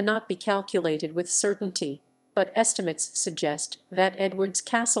cost cannot be calculated with certainty, but estimates suggest that Edward's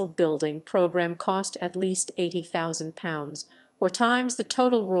castle building programme cost at least £80,000, or times the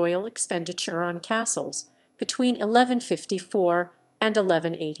total royal expenditure on castles between 1154 and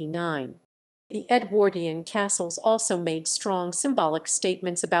 1189. The Edwardian castles also made strong symbolic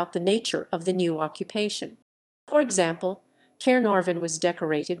statements about the nature of the new occupation. For example, Caernarfon was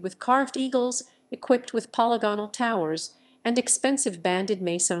decorated with carved eagles, equipped with polygonal towers, and expensive banded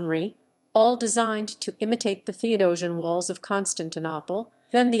masonry, all designed to imitate the Theodosian walls of Constantinople,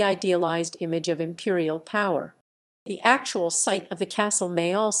 then the idealized image of imperial power. The actual site of the castle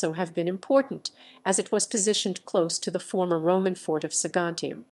may also have been important, as it was positioned close to the former Roman fort of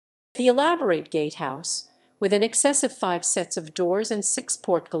Saguntium. The elaborate gatehouse, with an excessive 5 sets of doors and 6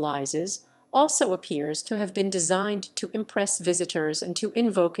 portcullises, also appears to have been designed to impress visitors and to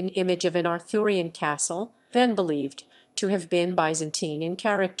invoke an image of an Arthurian castle, then believed to have been Byzantine in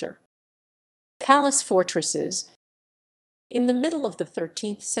character. Palace fortresses. In the middle of the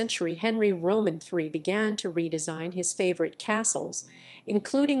 13th century, Henry Roman III began to redesign his favourite castles,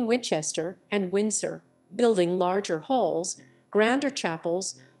 including Winchester and Windsor, building larger halls, grander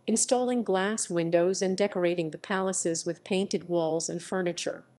chapels, installing glass windows, and decorating the palaces with painted walls and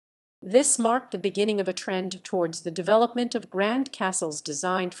furniture. This marked the beginning of a trend towards the development of grand castles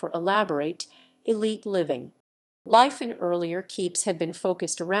designed for elaborate, elite living. Life in earlier keeps had been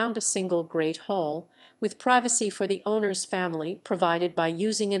focused around a single great hall, with privacy for the owner's family provided by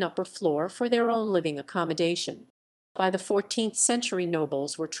using an upper floor for their own living accommodation. By the 14th century,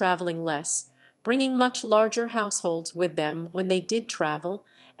 nobles were travelling less, bringing much larger households with them when they did travel,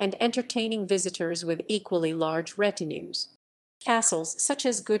 and entertaining visitors with equally large retinues. Castles such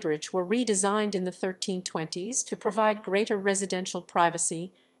as Goodrich were redesigned in the 1320s to provide greater residential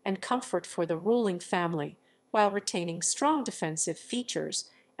privacy and comfort for the ruling family, while retaining strong defensive features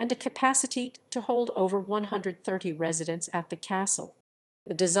and a capacity to hold over 130 residents at the castle.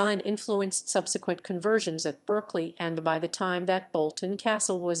 The design influenced subsequent conversions at Berkeley, and by the time that Bolton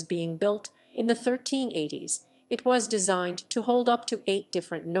Castle was being built in the 1380s, it was designed to hold up to 8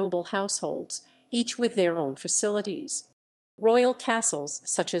 different noble households, each with their own facilities. Royal castles,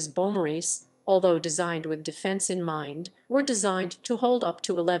 such as Beaumaris, although designed with defence in mind, were designed to hold up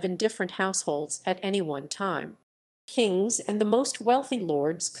to 11 different households at any one time. Kings and the most wealthy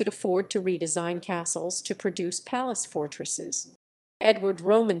lords could afford to redesign castles to produce palace fortresses. Edward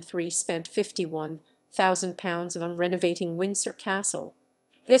Roman III spent £51,000 on renovating Windsor Castle.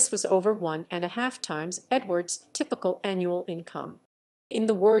 This was over 1.5 times Edward's typical annual income. In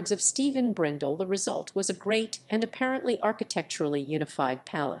the words of Stephen Brindle, the result was a great and apparently architecturally unified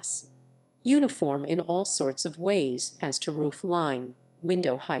palace, uniform in all sorts of ways as to roof line,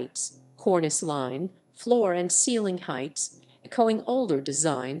 window heights, cornice line, floor and ceiling heights, echoing older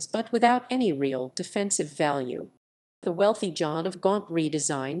designs but without any real defensive value. The wealthy John of Gaunt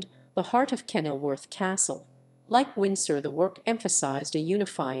redesigned the heart of Kenilworth Castle. Like Windsor, the work emphasized a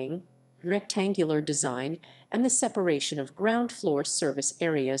unifying, rectangular design and the separation of ground floor service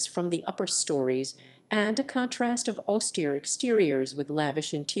areas from the upper stories, and a contrast of austere exteriors with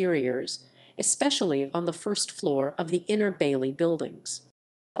lavish interiors, especially on the first floor of the Inner Bailey buildings.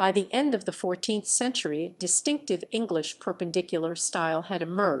 By the end of the 14th century, a distinctive English perpendicular style had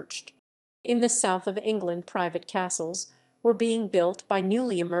emerged. In the south of England, private castles were being built by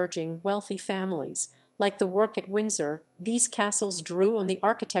newly emerging wealthy families. Like the work at Windsor, these castles drew on the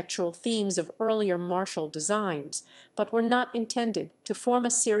architectural themes of earlier martial designs, but were not intended to form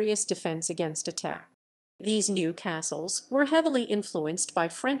a serious defense against attack. These new castles were heavily influenced by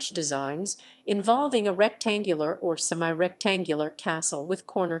French designs involving a rectangular or semi-rectangular castle with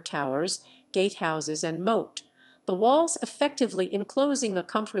corner towers, gatehouses, and moat, the walls effectively enclosing a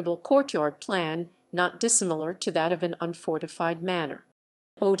comfortable courtyard plan not dissimilar to that of an unfortified manor.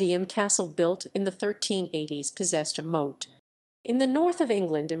 Odium Castle, built in the 1380s, possessed a moat. In the north of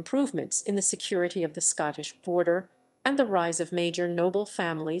England, improvements in the security of the Scottish border and the rise of major noble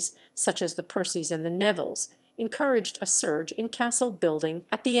families, such as the Percys and the Nevilles, encouraged a surge in castle building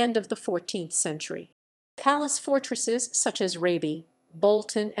at the end of the 14th century. Palace fortresses such as Raby,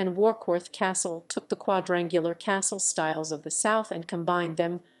 Bolton, and Warkworth Castle took the quadrangular castle styles of the south and combined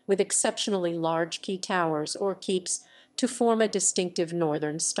them with exceptionally large key towers or keeps to form a distinctive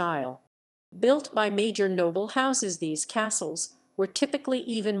northern style. Built by major noble houses, these castles were typically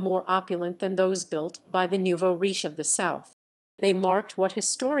even more opulent than those built by the nouveau riche of the south. They marked what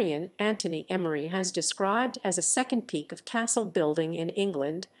historian Anthony Emery has described as a second peak of castle building in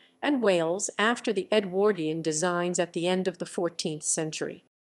England and Wales after the Edwardian designs at the end of the 14th century.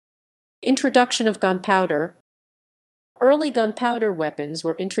 Introduction of gunpowder. Early gunpowder weapons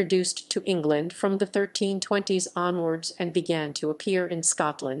were introduced to England from the 1320s onwards and began to appear in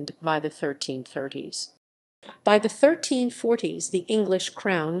Scotland by the 1330s. By the 1340s, the English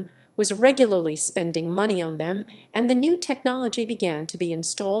crown was regularly spending money on them, and the new technology began to be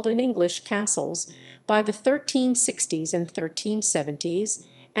installed in English castles by the 1360s and 1370s,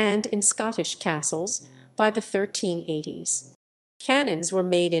 and in Scottish castles by the 1380s. Cannons were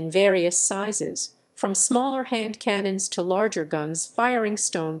made in various sizes, from smaller hand cannons to larger guns firing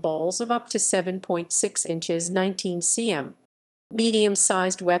stone balls of up to 7.6 inches 19 cm.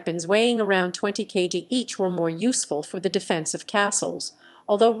 Medium-sized weapons weighing around 20 kg each were more useful for the defense of castles,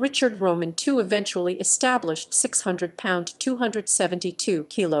 although Richard Roman II eventually established 600-pound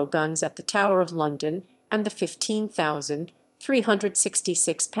 272-kilo guns at the Tower of London and the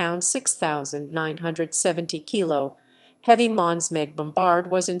 15,366-pound 6,970-kilo heavy Mons Meg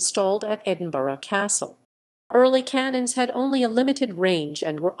bombard was installed at Edinburgh Castle. Early cannons had only a limited range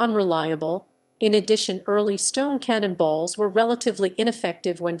and were unreliable. In addition, early stone cannonballs were relatively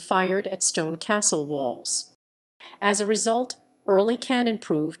ineffective when fired at stone castle walls. As a result, early cannon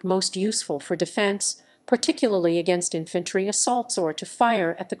proved most useful for defense, particularly against infantry assaults or to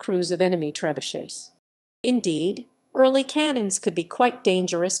fire at the crews of enemy trebuchets. Indeed, early cannons could be quite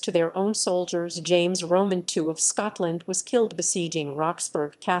dangerous to their own soldiers. James Roman II of Scotland was killed besieging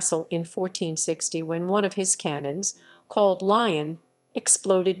Roxburgh Castle in 1460 when one of his cannons, called Lion,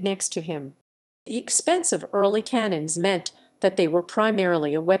 exploded next to him. The expense of early cannons meant that they were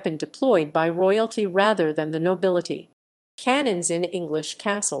primarily a weapon deployed by royalty rather than the nobility. Cannons in English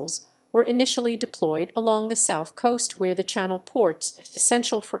castles were initially deployed along the south coast, where the Channel ports,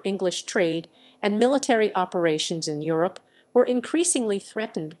 essential for English trade and military operations in Europe, were increasingly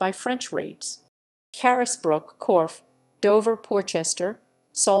threatened by French raids. Carisbrooke, Corfe, Dover, Porchester,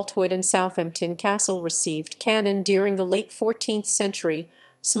 Saltwood, and Southampton Castle received cannon during the late 14th century,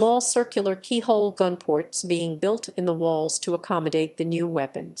 small circular keyhole gun ports being built in the walls to accommodate the new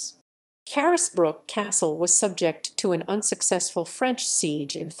weapons. Carisbrooke Castle was subject to an unsuccessful French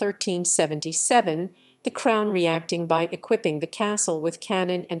siege in 1377, the Crown reacting by equipping the castle with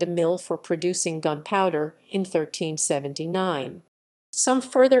cannon and a mill for producing gunpowder in 1379. Some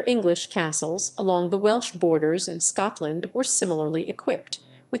further English castles along the Welsh borders and Scotland were similarly equipped,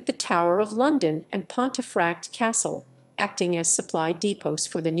 with the Tower of London and Pontefract Castle acting as supply depots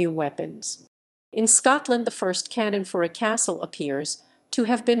for the new weapons. In Scotland, the first cannon for a castle appears to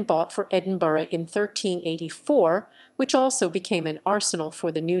have been bought for Edinburgh in 1384, which also became an arsenal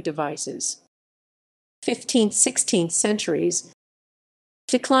for the new devices. 15th–16th centuries.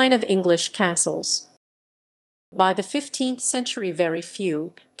 Decline of English castles. By the 15th century, very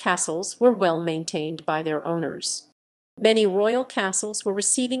few castles were well maintained by their owners. Many royal castles were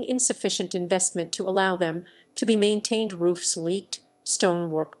receiving insufficient investment to allow them to be maintained. Roofs leaked,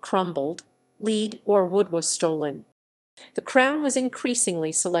 stonework crumbled, lead or wood was stolen. The crown was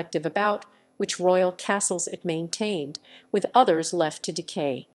increasingly selective about which royal castles it maintained, with others left to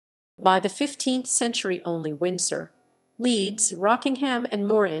decay. By the 15th century only Windsor, Leeds, Rockingham, and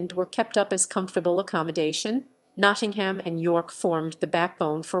Moorend were kept up as comfortable accommodation. Nottingham and York formed the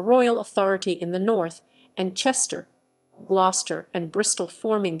backbone for royal authority in the north, and Chester, Gloucester, and Bristol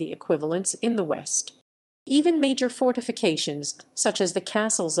forming the equivalents in the west. Even major fortifications, such as the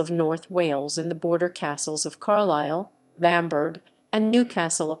castles of North Wales and the border castles of Carlisle, Bamburgh, and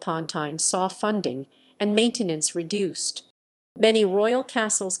Newcastle upon Tyne, saw funding and maintenance reduced. Many royal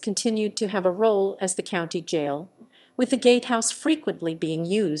castles continued to have a role as the county jail, with the gatehouse frequently being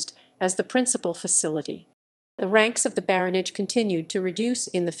used as the principal facility. The ranks of the baronage continued to reduce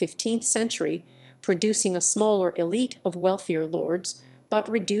in the 15th century, producing a smaller elite of wealthier lords, but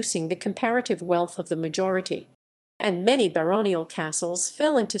reducing the comparative wealth of the majority. And many baronial castles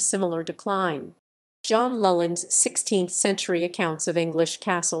fell into similar decline. John Lullen's 16th century accounts of English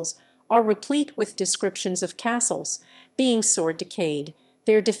castles are replete with descriptions of castles being sore decayed,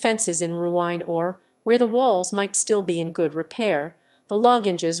 their defences in ruin, or, where the walls might still be in good repair, the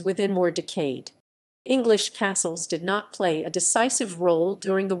loganges within were decayed. English castles did not play a decisive role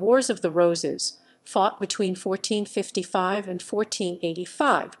during the Wars of the Roses, fought between 1455 and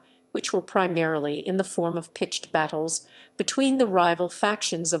 1485, which were primarily in the form of pitched battles between the rival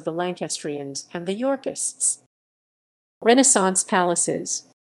factions of the Lancastrians and the Yorkists. Renaissance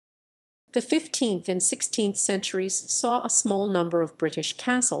palaces. The 15th and 16th centuries saw a small number of British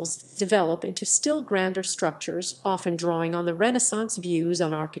castles develop into still grander structures, often drawing on the Renaissance views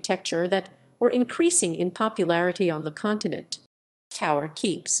on architecture that were increasing in popularity on the continent. Tower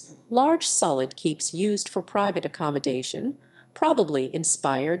keeps, large solid keeps used for private accommodation, probably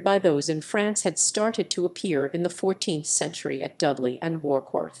inspired by those in France, had started to appear in the 14th century at Dudley and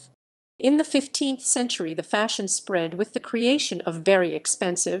Warkworth. In the 15th century the fashion spread with the creation of very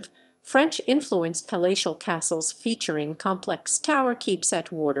expensive, French-influenced palatial castles featuring complex tower keeps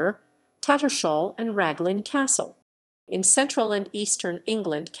at Wardour, Tattershall, and Raglan Castle. In central and eastern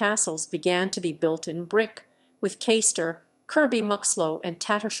England castles began to be built in brick, with Caister, Kirby Muxloe, and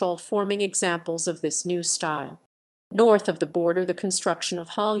Tattershall forming examples of this new style. North of the border the construction of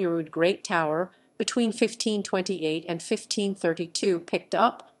Holyrood Great Tower between 1528 and 1532 picked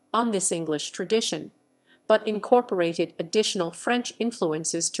up on this English tradition, but incorporated additional French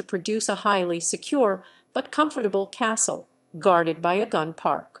influences to produce a highly secure but comfortable castle, guarded by a gun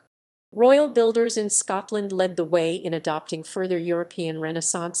park. Royal builders in Scotland led the way in adopting further European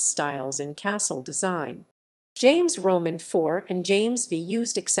Renaissance styles in castle design. James Roman IV and James V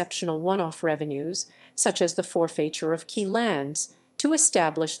used exceptional one-off revenues, such as the forfeiture of key lands, to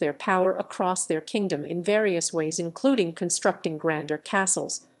establish their power across their kingdom in various ways, including constructing grander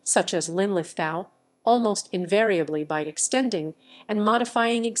castles, such as Linlithgow, almost invariably by extending and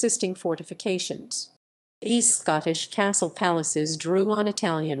modifying existing fortifications. These Scottish castle palaces drew on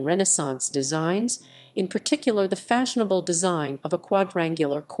Italian Renaissance designs, in particular the fashionable design of a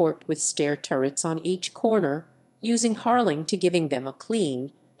quadrangular court with stair turrets on each corner, using Harling to giving them a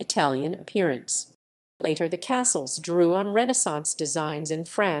clean, Italian appearance. Later the castles drew on Renaissance designs in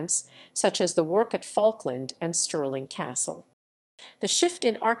France, such as the work at Falkland and Stirling Castle. The shift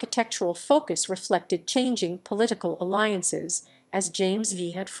in architectural focus reflected changing political alliances, as James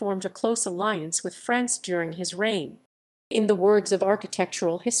V had formed a close alliance with France during his reign. In the words of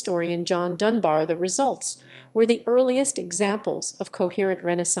architectural historian John Dunbar, the results were the earliest examples of coherent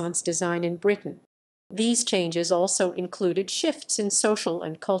Renaissance design in Britain. These changes also included shifts in social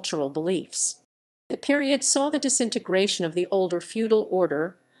and cultural beliefs. The period saw the disintegration of the older feudal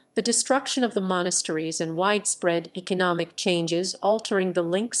order, the destruction of the monasteries, and widespread economic changes altering the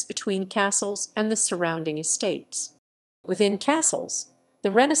links between castles and the surrounding estates. Within castles,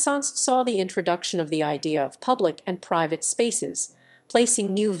 the Renaissance saw the introduction of the idea of public and private spaces,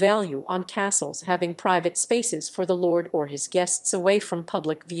 placing new value on castles having private spaces for the lord or his guests away from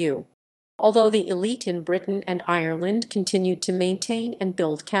public view. Although the elite in Britain and Ireland continued to maintain and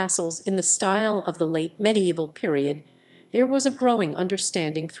build castles in the style of the late medieval period, there was a growing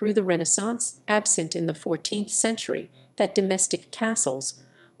understanding through the Renaissance, absent in the 14th century, that domestic castles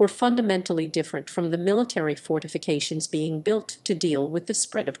were fundamentally different from the military fortifications being built to deal with the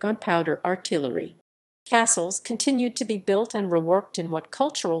spread of gunpowder artillery. Castles continued to be built and reworked in what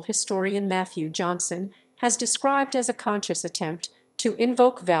cultural historian Matthew Johnson has described as a conscious attempt to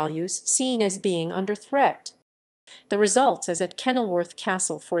invoke values seen as being under threat. The results, as at Kenilworth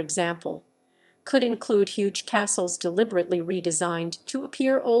Castle for example, could include huge castles deliberately redesigned to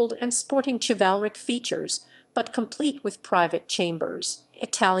appear old and sporting chivalric features, but complete with private chambers,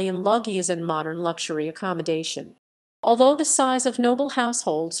 Italian loggias and modern luxury accommodation. Although the size of noble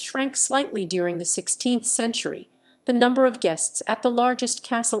households shrank slightly during the 16th century, the number of guests at the largest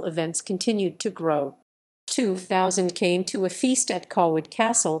castle events continued to grow. 2,000 came to a feast at Cawood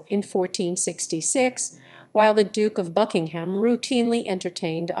Castle in 1466, while the Duke of Buckingham routinely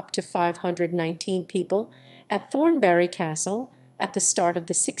entertained up to 519 people at Thornbury Castle at the start of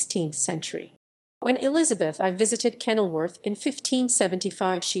the 16th century. When Elizabeth I visited Kenilworth in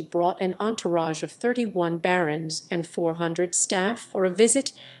 1575, she brought an entourage of 31 barons and 400 staff for a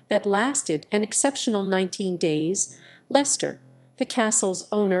visit that lasted an exceptional 19 days. Leicester, the castle's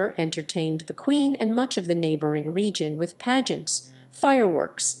owner, entertained the Queen and much of the neighbouring region with pageants,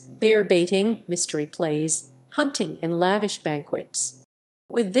 fireworks, bear baiting, mystery plays, hunting, and lavish banquets.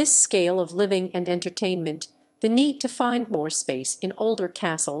 With this scale of living and entertainment, the need to find more space in older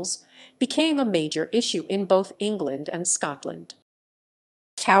castles became a major issue in both England and Scotland.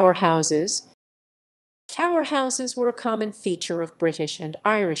 Tower houses. Tower houses were a common feature of British and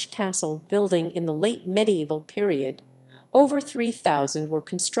Irish castle building in the late medieval period. Over 3,000 were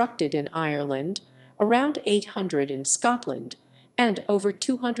constructed in Ireland, around 800 in Scotland, and over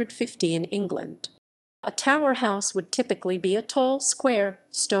 250 in England. A tower house would typically be a tall, square,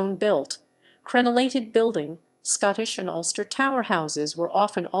 stone-built, crenellated building. Scottish and Ulster tower houses were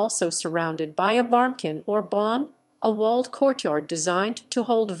often also surrounded by a barmkin or bawn, a walled courtyard designed to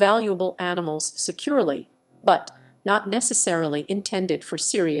hold valuable animals securely, but not necessarily intended for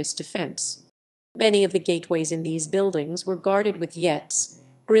serious defense. Many of the gateways in these buildings were guarded with yeats,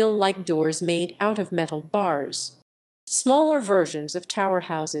 grille-like doors made out of metal bars. Smaller versions of tower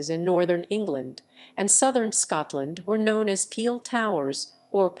houses in northern England and southern Scotland were known as peel towers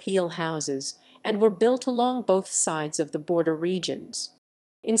or peel houses, and were built along both sides of the border regions.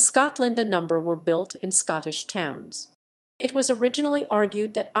 In Scotland a number were built in Scottish towns. It was originally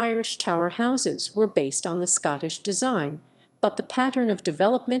argued that Irish tower houses were based on the Scottish design, but the pattern of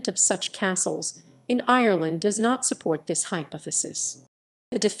development of such castles in Ireland does not support this hypothesis.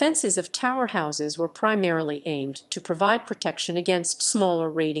 The defences of tower houses were primarily aimed to provide protection against smaller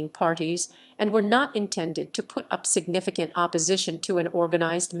raiding parties and were not intended to put up significant opposition to an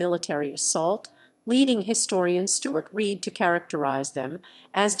organized military assault, leading historian Stuart Reid to characterize them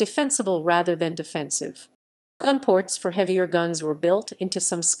as defensible rather than defensive. Gun ports for heavier guns were built into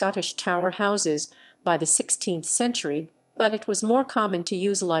some Scottish tower houses by the 16th century, but it was more common to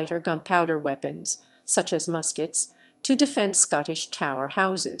use lighter gunpowder weapons, such as muskets, to defend Scottish tower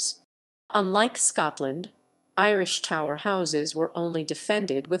houses. Unlike Scotland, Irish tower houses were only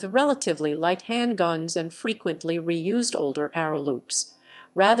defended with relatively light handguns and frequently reused older arrow loops,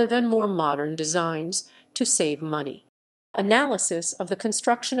 rather than more modern designs, to save money. Analysis of the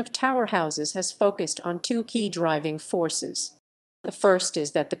construction of tower houses has focused on two key driving forces. The first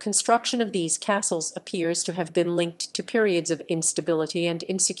is that the construction of these castles appears to have been linked to periods of instability and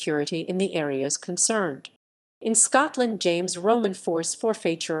insecurity in the areas concerned. In Scotland, James Roman IV's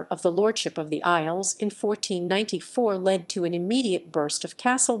forfeiture of the Lordship of the Isles in 1494 led to an immediate burst of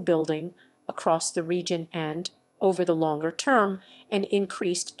castle building across the region and, over the longer term, an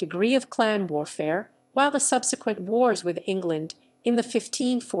increased degree of clan warfare, while the subsequent wars with England in the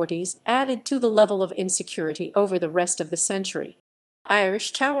 1540s added to the level of insecurity over the rest of the century.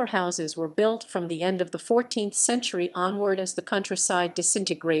 Irish tower houses were built from the end of the 14th century onward as the countryside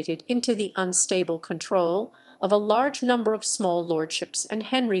disintegrated into the unstable control of a large number of small lordships, and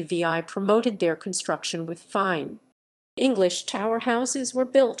Henry VI promoted their construction with fine. English tower houses were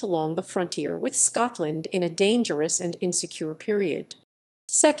built along the frontier with Scotland in a dangerous and insecure period.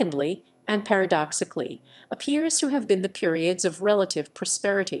 Secondly, and paradoxically, appears to have been the periods of relative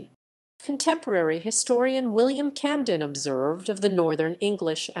prosperity. Contemporary historian William Camden observed of the northern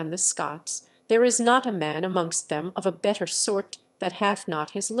English and the Scots, "There is not a man amongst them of a better sort that hath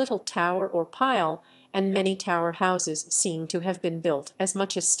not his little tower or pile, and many tower houses seem to have been built as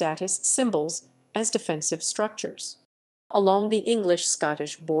much as status symbols as defensive structures." Along the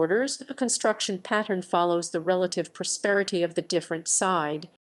English-Scottish borders, the construction pattern follows the relative prosperity of the different side.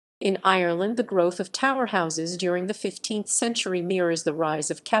 In Ireland, the growth of tower houses during the 15th century mirrors the rise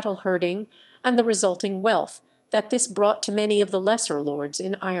of cattle herding and the resulting wealth that this brought to many of the lesser lords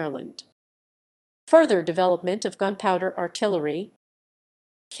in Ireland. Further development of gunpowder artillery.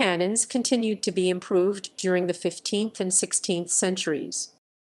 Cannons continued to be improved during the 15th and 16th centuries.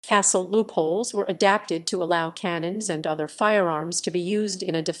 Castle loopholes were adapted to allow cannons and other firearms to be used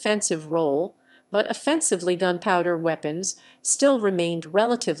in a defensive role, but offensively gunpowder weapons still remained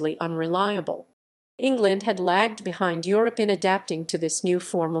relatively unreliable. England had lagged behind Europe in adapting to this new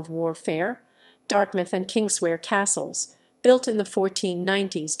form of warfare. Dartmouth and Kingswear castles, built in the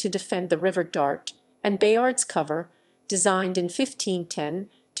 1490s to defend the River Dart, and Bayard's Cover, designed in 1510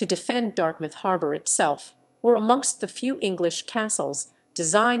 to defend Dartmouth harbour itself, were amongst the few English castles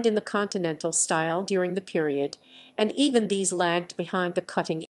designed in the continental style during the period, and even these lagged behind the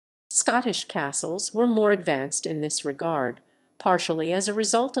cutting. Scottish castles were more advanced in this regard, partially as a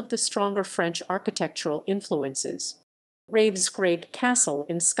result of the stronger French architectural influences. Ravenscraig Castle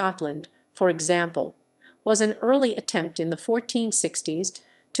in Scotland, for example, was an early attempt in the 1460s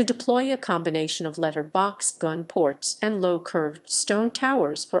to deploy a combination of letter-box gun ports and low-curved stone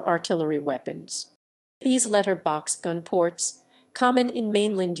towers for artillery weapons. These letter-box gun ports, common in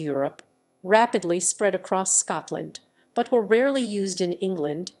mainland Europe, rapidly spread across Scotland, but were rarely used in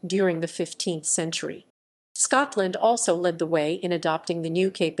England during the 15th century. Scotland also led the way in adopting the new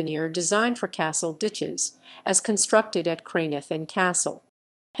caponnier design for castle ditches, as constructed at Cranethan Castle.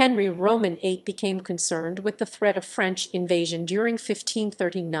 Henry Roman VIII became concerned with the threat of French invasion during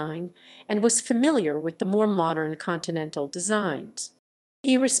 1539 and was familiar with the more modern continental designs.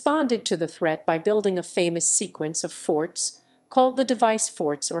 He responded to the threat by building a famous sequence of forts, called the Device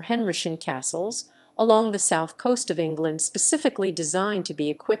Forts or Henrician Castles, along the south coast of England, specifically designed to be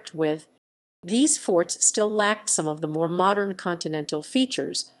equipped with. These forts still lacked some of the more modern continental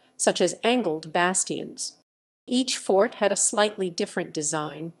features, such as angled bastions. Each fort had a slightly different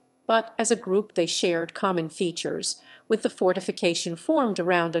design, but as a group they shared common features, with the fortification formed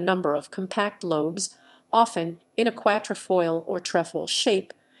around a number of compact lobes, often in a quatrefoil or trefoil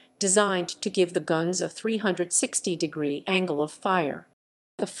shape, designed to give the guns a 360-degree angle of fire.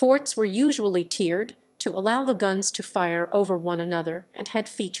 The forts were usually tiered to allow the guns to fire over one another and had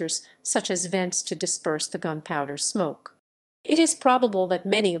features such as vents to disperse the gunpowder smoke. It is probable that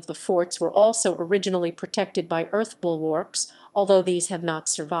many of the forts were also originally protected by earth bulwarks, although these have not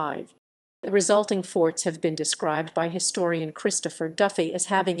survived. The resulting forts have been described by historian Christopher Duffy as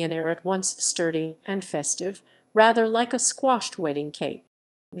having an air at once sturdy and festive, rather like a squashed wedding cake.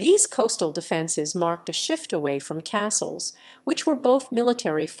 These coastal defences marked a shift away from castles, which were both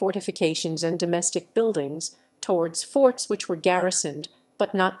military fortifications and domestic buildings, towards forts which were garrisoned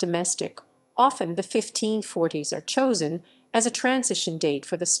but not domestic. Often the 1540s are chosen as a transition date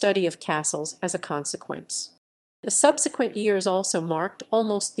for the study of castles as a consequence. The subsequent years also marked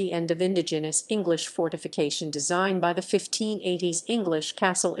almost the end of indigenous English fortification design. By the 1580s, English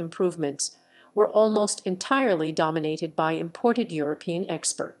castle improvements were almost entirely dominated by imported European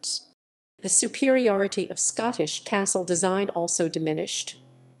experts. The superiority of Scottish castle design also diminished.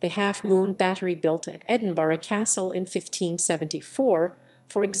 The half-moon battery built at Edinburgh Castle in 1574,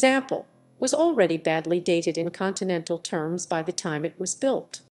 for example, was already badly dated in continental terms by the time it was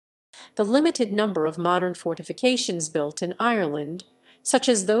built. The limited number of modern fortifications built in Ireland, such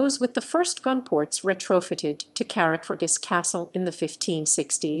as those with the first gun ports retrofitted to Carrickfergus Castle in the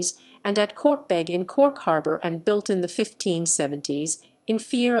 1560s and at Corkbeg in Cork Harbour and built in the 1570s in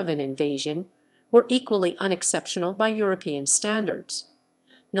fear of an invasion, were equally unexceptional by European standards.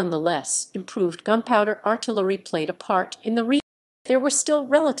 Nonetheless, improved gunpowder artillery played a part in the region. There were still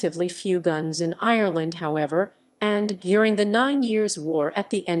relatively few guns in Ireland, however, and during the 9 Years' War at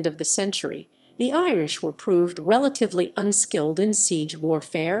the end of the century, the Irish were proved relatively unskilled in siege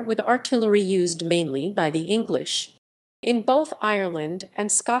warfare, with artillery used mainly by the English. In both Ireland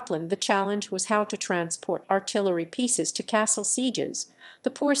and Scotland the challenge was how to transport artillery pieces to castle sieges. The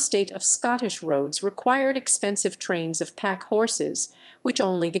poor state of Scottish roads required expensive trains of pack horses, which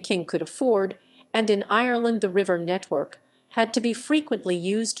only the king could afford, and in Ireland the river network had to be frequently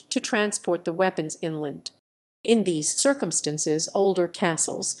used to transport the weapons inland. In these circumstances older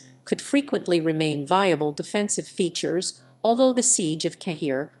castles could frequently remain viable defensive features, although the siege of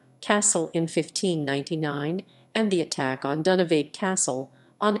Cahir Castle in 1599 and the attack on Dunavade Castle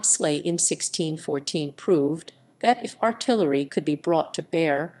on Islay in 1614 proved that if artillery could be brought to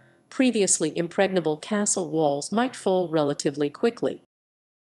bear, previously impregnable castle walls might fall relatively quickly.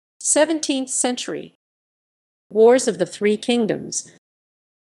 17th century Wars of the Three Kingdoms.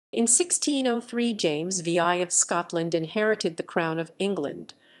 In 1603 James VI of Scotland inherited the crown of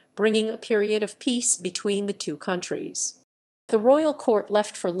England, bringing a period of peace between the two countries. The royal court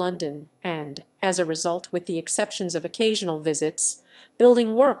left for London, and, as a result, with the exceptions of occasional visits,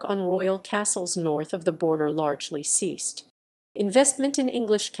 building work on royal castles north of the border largely ceased. Investment in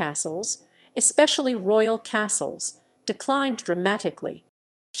English castles, especially royal castles, declined dramatically.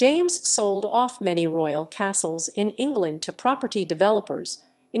 James sold off many royal castles in England to property developers,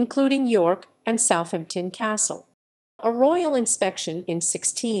 including York and Southampton Castle. A royal inspection in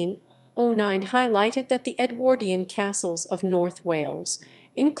 1609 highlighted that the Edwardian castles of North Wales,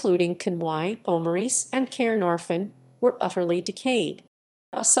 including Conwy, Beaumaris, and Caernarfon, were utterly decayed.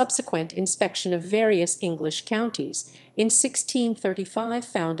 A subsequent inspection of various English counties in 1635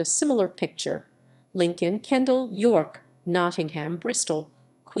 found a similar picture. Lincoln, Kendal, York, Nottingham, Bristol,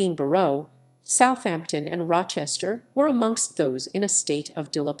 Queenborough, Southampton, and Rochester were amongst those in a state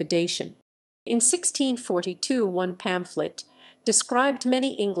of dilapidation. In 1642 one pamphlet described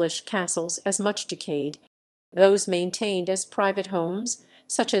many English castles as much decayed. Those maintained as private homes,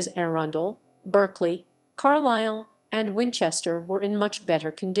 such as Arundel, Berkeley, Carlisle, and Winchester, were in much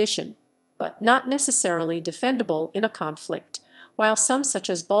better condition, but not necessarily defendable in a conflict, while some such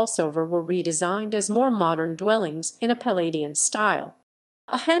as Bolsover were redesigned as more modern dwellings in a Palladian style.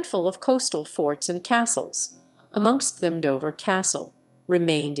 A handful of coastal forts and castles, amongst them Dover Castle,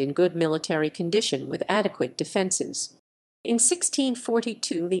 remained in good military condition with adequate defences. In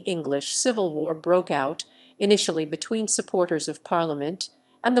 1642 the English Civil War broke out, initially between supporters of Parliament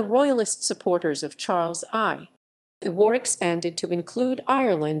and the Royalist supporters of Charles I. The war expanded to include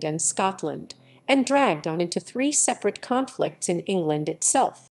Ireland and Scotland, and dragged on into three separate conflicts in England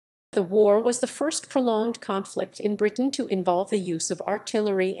itself. The war was the first prolonged conflict in Britain to involve the use of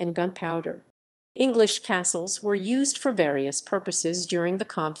artillery and gunpowder. English castles were used for various purposes during the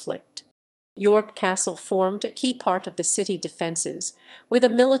conflict. York Castle formed a key part of the city defences. With a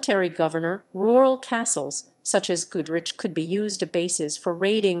military governor, rural castles, such as Goodrich, could be used as bases for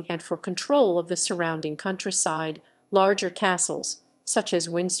raiding and for control of the surrounding countryside. Larger castles, such as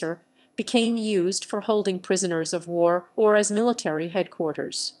Windsor, became used for holding prisoners of war or as military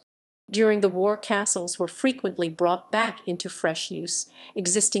headquarters. During the war, castles were frequently brought back into fresh use.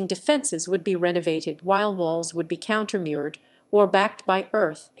 Existing defences would be renovated, while walls would be countermured or backed by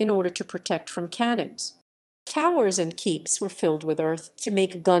earth in order to protect from cannons. Towers and keeps were filled with earth to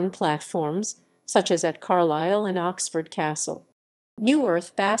make gun platforms, such as at Carlisle and Oxford Castle. New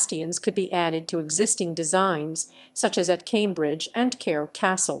earth bastions could be added to existing designs, such as at Cambridge and Cahir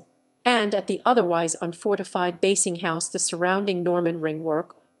Castle, and at the otherwise unfortified basing house the surrounding Norman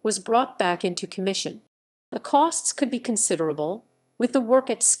ringwork was brought back into commission. The costs could be considerable, with the work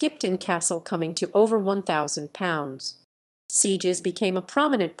at Skipton Castle coming to over £1,000. Sieges became a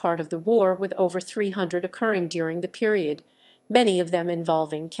prominent part of the war, with over 300 occurring during the period, many of them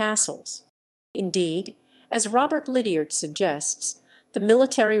involving castles. Indeed, as Robert Lydiard suggests, the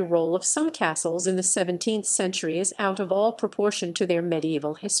military role of some castles in the 17th century is out of all proportion to their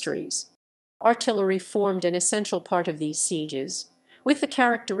medieval histories. Artillery formed an essential part of these sieges, with the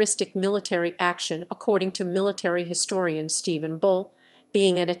characteristic military action, according to military historian Stephen Bull,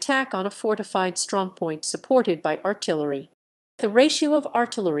 being an attack on a fortified strongpoint supported by artillery. The ratio of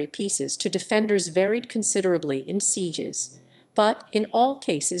artillery pieces to defenders varied considerably in sieges, but in all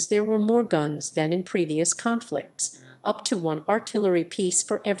cases there were more guns than in previous conflicts. Up to one artillery piece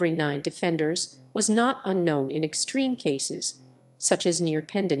for every 9 defenders was not unknown in extreme cases, such as near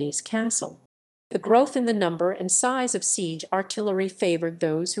Pendennis Castle. The growth in the number and size of siege artillery favoured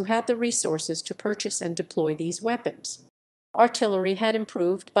those who had the resources to purchase and deploy these weapons. Artillery had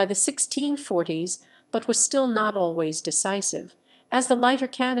improved by the 1640s, but was still not always decisive, as the lighter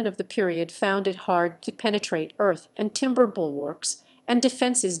cannon of the period found it hard to penetrate earth and timber bulwarks and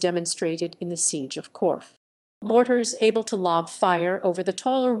defences demonstrated in the siege of Corfe. Mortars able to lob fire over the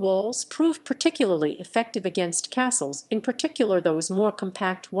taller walls proved particularly effective against castles, in particular those more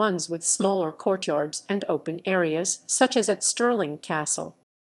compact ones with smaller courtyards and open areas, such as at Stirling Castle.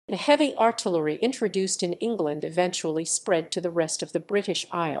 The heavy artillery introduced in England eventually spread to the rest of the British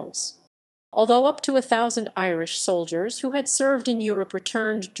Isles. Although up to 1,000 Irish soldiers who had served in Europe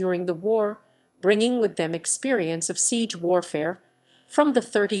returned during the war, bringing with them experience of siege warfare from the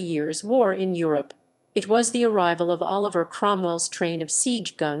 30 Years' War in Europe, it was the arrival of Oliver Cromwell's train of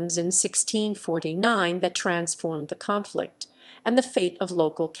siege guns in 1649 that transformed the conflict and the fate of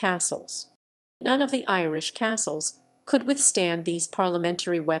local castles. None of the Irish castles could withstand these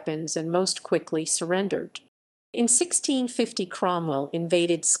parliamentary weapons and most quickly surrendered. In 1650 Cromwell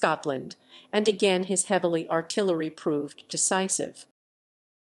invaded Scotland, and again his heavily artillery proved decisive.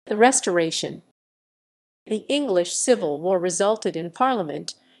 The Restoration. The English Civil War resulted in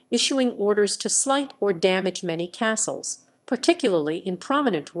Parliament issuing orders to slight or damage many castles, particularly in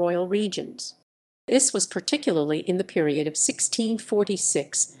prominent royal regions. This was particularly in the period of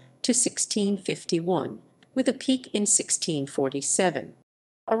 1646 to 1651, with a peak in 1647.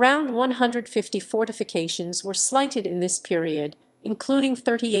 Around 150 fortifications were slighted in this period, including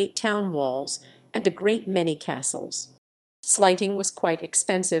 38 town walls and a great many castles. Slighting was quite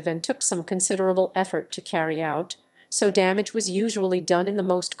expensive and took some considerable effort to carry out, so damage was usually done in the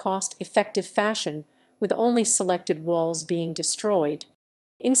most cost-effective fashion, with only selected walls being destroyed.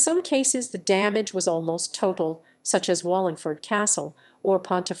 In some cases the damage was almost total, such as Wallingford Castle or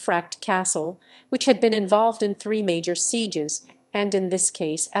Pontefract Castle, which had been involved in 3 major sieges, and in this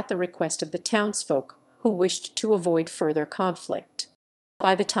case at the request of the townsfolk, who wished to avoid further conflict.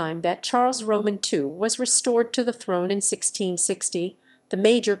 By the time that Charles Roman II was restored to the throne in 1660, the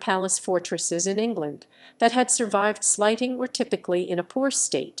major palace fortresses in England that had survived slighting were typically in a poor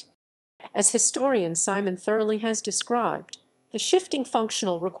state. As historian Simon Thurley has described, the shifting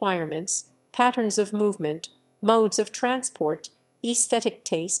functional requirements, patterns of movement, modes of transport, aesthetic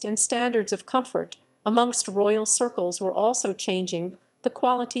taste, and standards of comfort amongst royal circles were also changing, the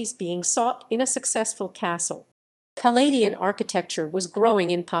qualities being sought in a successful castle. Palladian architecture was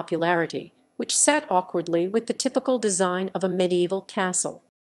growing in popularity, which sat awkwardly with the typical design of a medieval castle.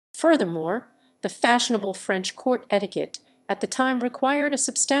 Furthermore, the fashionable French court etiquette at the time required a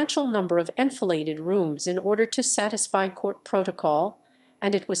substantial number of enfiladed rooms in order to satisfy court protocol,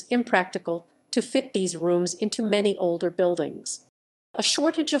 and it was impractical to fit these rooms into many older buildings. A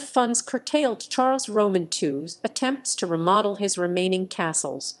shortage of funds curtailed Charles Roman II's attempts to remodel his remaining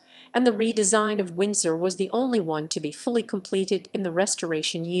castles, and the redesign of Windsor was the only one to be fully completed in the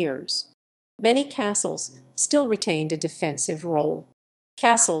Restoration years. Many castles still retained a defensive role.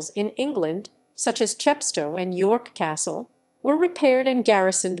 Castles in England, such as Chepstow and York Castle, were repaired and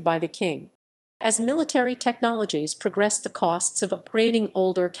garrisoned by the king. As military technologies progressed, the costs of upgrading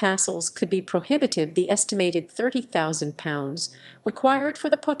older castles could be prohibitive. The estimated £30,000 required for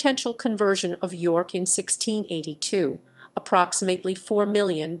the potential conversion of York in 1682, approximately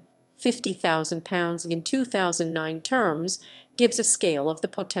 £4,050,000 in 2009 terms, gives a scale of the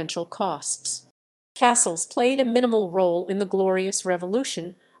potential costs. Castles played a minimal role in the Glorious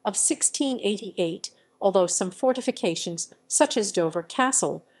Revolution of 1688, although some fortifications, such as Dover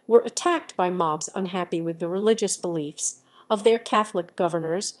Castle, were attacked by mobs unhappy with the religious beliefs of their Catholic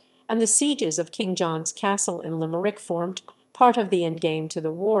governors, and the sieges of King John's Castle in Limerick formed part of the endgame to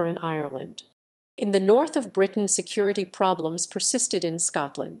the war in Ireland. In the north of Britain, security problems persisted in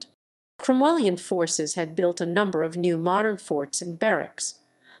Scotland. Cromwellian forces had built a number of new modern forts and barracks,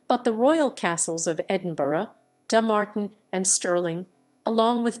 but the royal castles of Edinburgh, Dumbarton, and Stirling,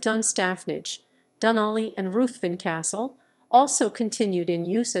 along with Dunstaffnage, Dunolly, and Ruthven Castle, also continued in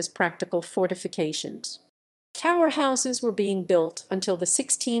use as practical fortifications. Tower houses were being built until the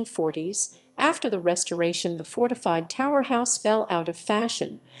 1640s. After the Restoration, the fortified tower house fell out of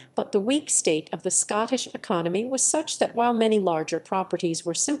fashion, but the weak state of the Scottish economy was such that while many larger properties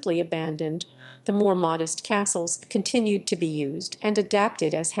were simply abandoned, the more modest castles continued to be used and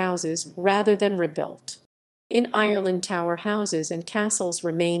adapted as houses rather than rebuilt. In Ireland, tower houses and castles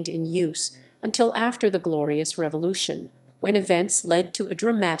remained in use until after the Glorious Revolution, when events led to a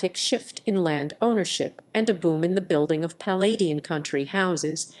dramatic shift in land ownership and a boom in the building of Palladian country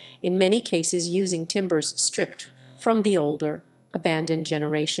houses, in many cases using timbers stripped from the older, abandoned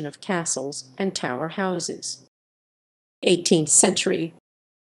generation of castles and tower houses. 18th century.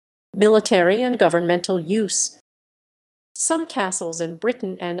 Military and governmental use. Some castles in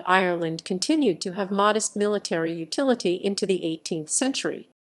Britain and Ireland continued to have modest military utility into the 18th century.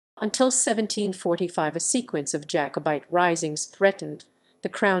 Until 1745, a sequence of Jacobite risings threatened the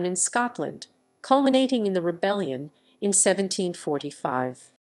crown in Scotland, culminating in the rebellion in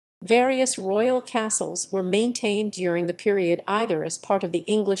 1745. Various royal castles were maintained during the period either as part of the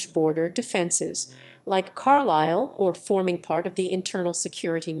English border defences, like Carlisle, or forming part of the internal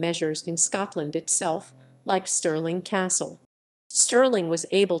security measures in Scotland itself, like Stirling Castle. Stirling was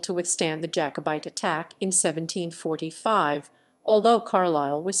able to withstand the Jacobite attack in 1745, although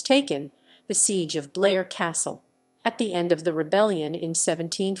Carlisle was taken. The siege of Blair Castle, at the end of the rebellion in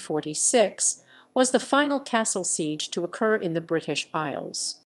 1746, was the final castle siege to occur in the British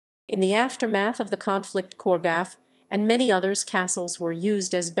Isles. In the aftermath of the conflict, Corgaf and many others castles were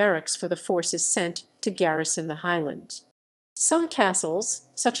used as barracks for the forces sent to garrison the Highlands. Some castles,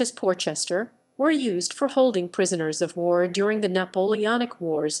 such as Porchester, were used for holding prisoners of war during the Napoleonic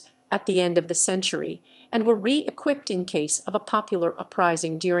Wars at the end of the century, and were re-equipped in case of a popular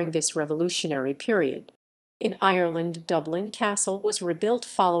uprising during this revolutionary period. In Ireland, Dublin Castle was rebuilt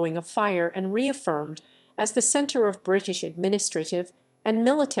following a fire and reaffirmed as the centre of British administrative and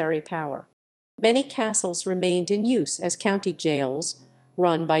military power. Many castles remained in use as county jails,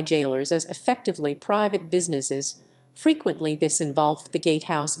 run by jailers as effectively private businesses. Frequently this involved the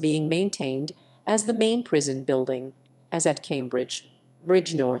gatehouse being maintained as the main prison building. as at Cambridge,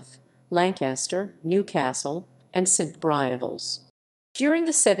 Bridgenorth, Lancaster, Newcastle, and St. Briavels. During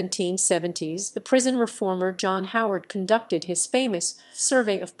the 1770s, the prison reformer John Howard conducted his famous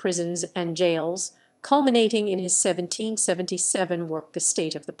Survey of Prisons and Jails, culminating in his 1777 work The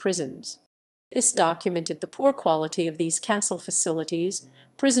State of the Prisons. This documented the poor quality of these castle facilities.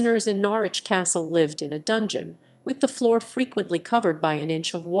 Prisoners in Norwich Castle lived in a dungeon, with the floor frequently covered by an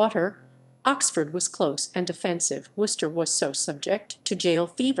inch of water. Oxford was close and offensive. Worcester was so subject to jail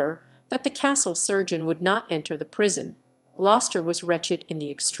fever that the castle surgeon would not enter the prison. Gloucester was wretched in the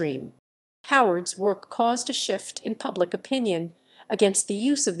extreme. Howard's work caused a shift in public opinion against the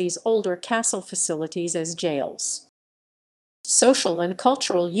use of these older castle facilities as jails. Social and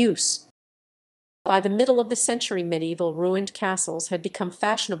cultural use. By the middle of the century, medieval ruined castles had become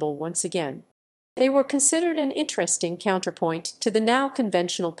fashionable once again. They were considered an interesting counterpoint to the now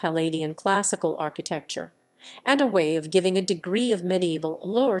conventional Palladian classical architecture, and a way of giving a degree of medieval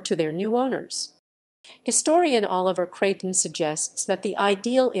allure to their new owners. Historian Oliver Creighton suggests that the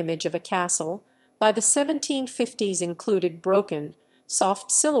ideal image of a castle by the 1750s included broken,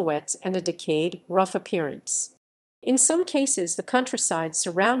 soft silhouettes and a decayed, rough appearance. In some cases, the countryside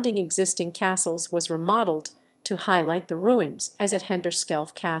surrounding existing castles was remodeled to highlight the ruins, as at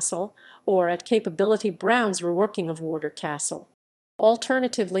Henderskelf Castle or at Capability Brown's reworking of Wardour Castle.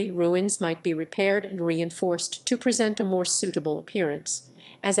 Alternatively, ruins might be repaired and reinforced to present a more suitable appearance,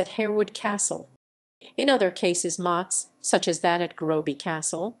 as at Harewood Castle. In other cases, mottes, such as that at Groby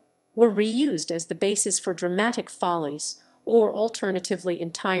Castle, were reused as the basis for dramatic follies, or alternatively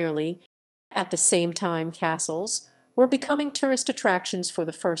entirely. At the same time, castles were becoming tourist attractions for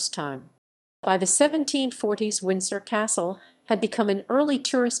the first time. By the 1740s, Windsor Castle had become an early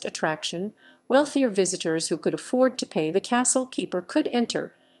tourist attraction. Wealthier visitors who could afford to pay the castle keeper could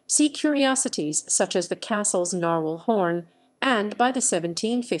enter, see curiosities such as the castle's narwhal horn, and by the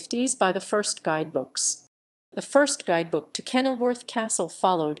 1750s by the first guidebooks. The first guidebook to Kenilworth Castle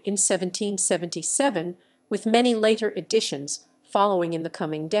followed in 1777, with many later editions following in the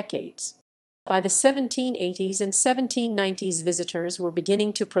coming decades. By the 1780s and 1790s, visitors were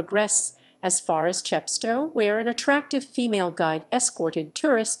beginning to progress as far as Chepstow, where an attractive female guide escorted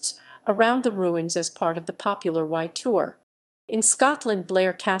tourists around the ruins as part of the popular White Tour. In Scotland,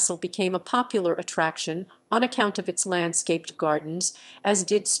 Blair Castle became a popular attraction on account of its landscaped gardens, as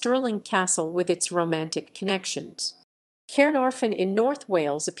did Stirling Castle with its romantic connections. Caernarfon in North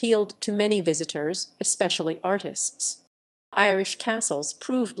Wales appealed to many visitors, especially artists. Irish castles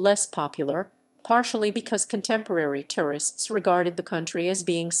proved less popular, partially because contemporary tourists regarded the country as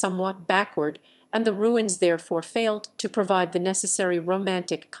being somewhat backward, and the ruins therefore failed to provide the necessary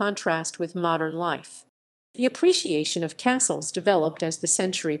romantic contrast with modern life. The appreciation of castles developed as the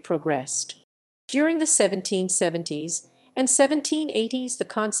century progressed. During the 1770s and 1780s, the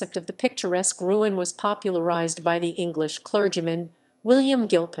concept of the picturesque ruin was popularized by the English clergyman William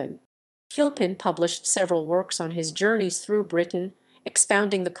Gilpin. Gilpin published several works on his journeys through Britain,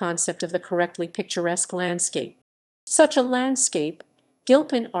 expounding the concept of the correctly picturesque landscape. Such a landscape,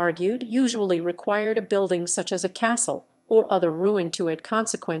 Gilpin argued, usually required a building such as a castle or other ruin to add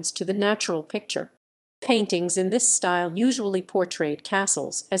consequence to the natural picture. Paintings in this style usually portrayed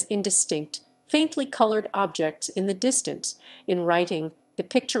castles as indistinct, faintly colored objects in the distance. In writing, the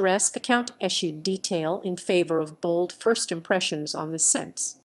picturesque account eschewed detail in favor of bold first impressions on the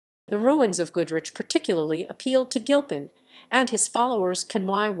sense. The ruins of Goodrich particularly appealed to Gilpin, and his followers.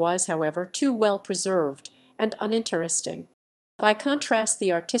 Kenway was, however, too well preserved and uninteresting. By contrast,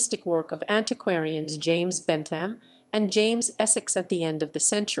 the artistic work of antiquarians James Bentham and James Essex at the end of the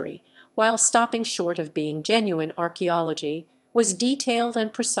century, while stopping short of being genuine archaeology, was detailed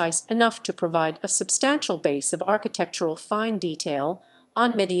and precise enough to provide a substantial base of architectural fine detail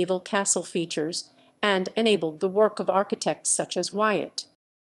on medieval castle features, and enabled the work of architects such as Wyatt.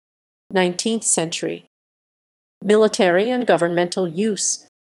 19th century. Military and governmental use.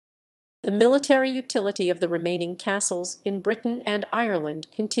 The military utility of the remaining castles in Britain and Ireland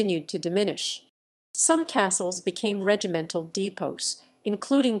continued to diminish. Some castles became regimental depots,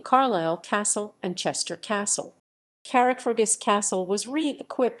 including Carlisle Castle and Chester Castle. Carrickfergus Castle was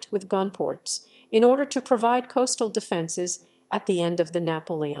re-equipped with gun ports in order to provide coastal defences at the end of the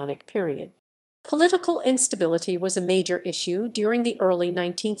Napoleonic period. Political instability was a major issue during the early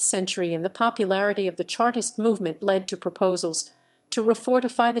 19th century, and the popularity of the Chartist movement led to proposals to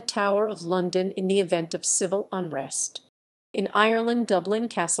refortify the Tower of London in the event of civil unrest. In Ireland, Dublin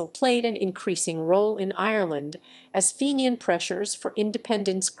Castle played an increasing role in Ireland as Fenian pressures for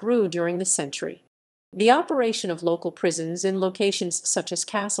independence grew during the century. The operation of local prisons in locations such as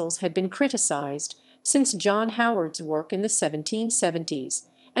castles had been criticized since John Howard's work in the 1770s,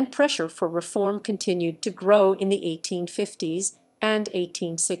 and pressure for reform continued to grow in the 1850s and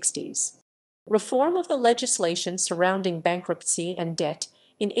 1860s. Reform of the legislation surrounding bankruptcy and debt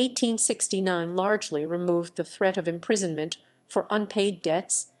in 1869 largely removed the threat of imprisonment for unpaid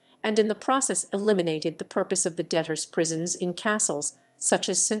debts, and in the process eliminated the purpose of the debtors' prisons in castles such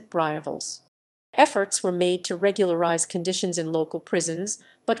as St. Briavels. Efforts were made to regularize conditions in local prisons,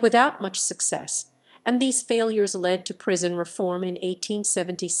 but without much success, and these failures led to prison reform in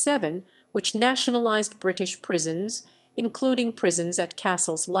 1877, which nationalized British prisons, including prisons at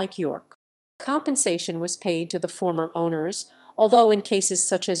castles like York. Compensation was paid to the former owners, although in cases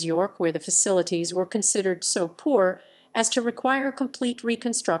such as York, where the facilities were considered so poor as to require complete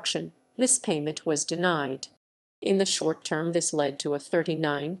reconstruction, this payment was denied. In the short term, this led to a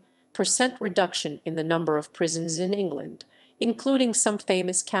 39% reduction in the number of prisons in England, including some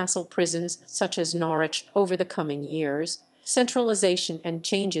famous castle prisons such as Norwich. Over the coming years, centralization and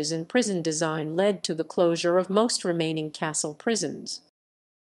changes in prison design led to the closure of most remaining castle prisons.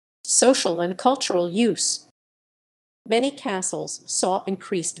 Social and cultural use. Many castles saw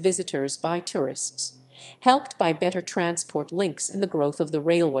increased visitors by tourists, helped by better transport links and the growth of the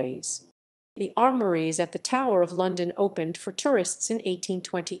railways. The armories at the Tower of London opened for tourists in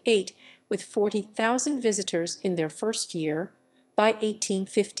 1828, with 40,000 visitors in their first year. By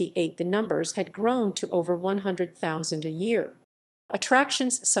 1858, the numbers had grown to over 100,000 a year.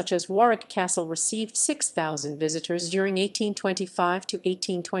 Attractions such as Warwick Castle received 6,000 visitors during 1825 to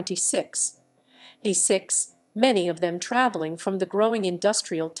 1826. Many of them travelling from the growing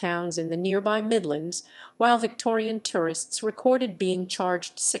industrial towns in the nearby Midlands, while Victorian tourists recorded being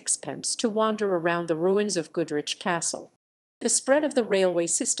charged sixpence to wander around the ruins of Goodrich Castle. The spread of the railway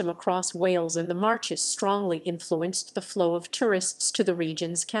system across Wales and the Marches strongly influenced the flow of tourists to the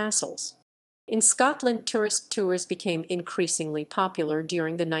region's castles. In Scotland, tourist tours became increasingly popular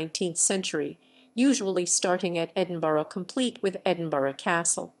during the 19th century, usually starting at Edinburgh, complete with Edinburgh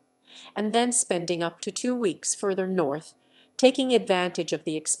Castle, and then spending up to 2 weeks further north, taking advantage of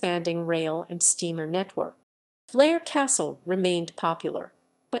the expanding rail and steamer network. Blair Castle remained popular,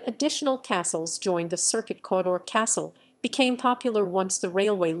 but additional castles joined the circuit. Cawdor Castle became popular once the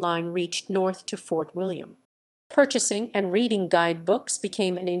railway line reached north to Fort William. Purchasing and reading guidebooks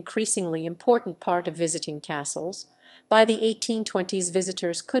became an increasingly important part of visiting castles. By the 1820s,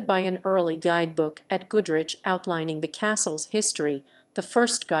 visitors could buy an early guidebook at Goodrich outlining the castle's history. The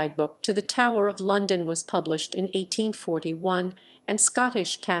first guidebook to the Tower of London was published in 1841, and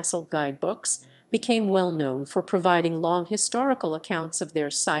Scottish castle guidebooks became well known for providing long historical accounts of their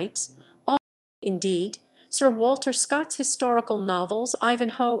sites. Indeed, Sir Walter Scott's historical novels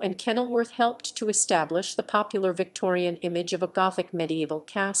Ivanhoe and Kenilworth helped to establish the popular Victorian image of a Gothic medieval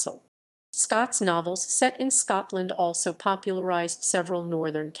castle. Scott's novels set in Scotland also popularized several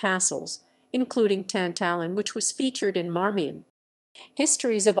northern castles, including Tantallon, which was featured in Marmion.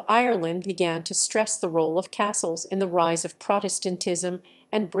 Histories of Ireland began to stress the role of castles in the rise of Protestantism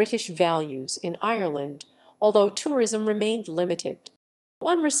and British values in Ireland, although tourism remained limited.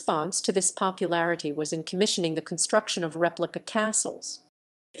 One response to this popularity was in commissioning the construction of replica castles.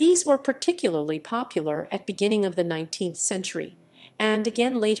 These were particularly popular at beginning of the 19th century, and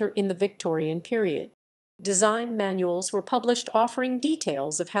again later in the Victorian period. Design manuals were published offering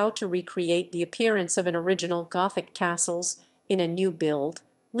details of how to recreate the appearance of an original Gothic castles in a new build,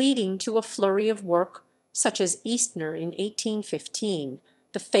 leading to a flurry of work, such as Eastnor in 1815,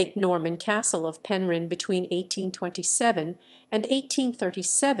 the fake Norman castle of Penrhyn between 1827 and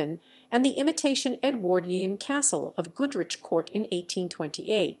 1837, and the imitation Edwardian castle of Goodrich Court in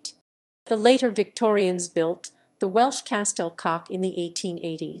 1828. The later Victorians built the Welsh Castell Coch in the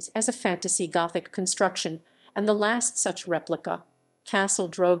 1880s as a fantasy Gothic construction, and the last such replica, Castle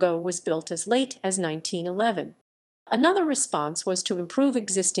Drogo, was built as late as 1911. Another response was to improve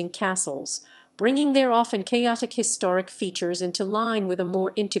existing castles, bringing their often chaotic historic features into line with a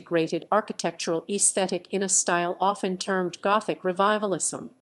more integrated architectural aesthetic in a style often termed Gothic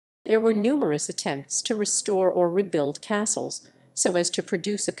revivalism. There were numerous attempts to restore or rebuild castles so as to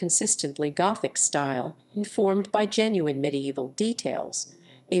produce a consistently Gothic style, informed by genuine medieval details,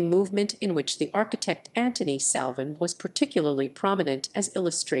 a movement in which the architect Anthony Salvin was particularly prominent, as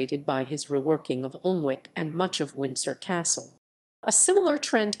illustrated by his reworking of Alnwick and much of Windsor Castle. A similar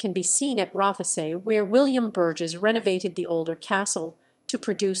trend can be seen at Rothesay, where William Burgess renovated the older castle to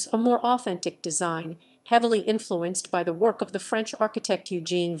produce a more authentic design, heavily influenced by the work of the French architect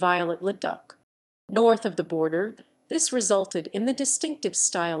Eugene Viollet-le-Duc. North of the border, this resulted in the distinctive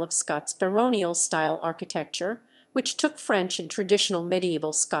style of Scott's baronial style architecture, which took French and traditional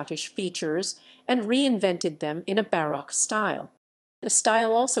medieval Scottish features and reinvented them in a Baroque style. The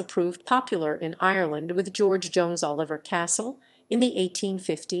style also proved popular in Ireland with George Jones Oliver Castle in the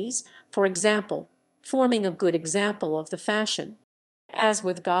 1850s, for example, forming a good example of the fashion. As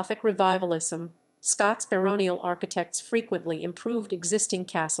with Gothic revivalism, Scots baronial architects frequently improved existing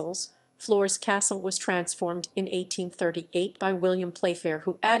castles. Flore's castle was transformed in 1838 by William Playfair,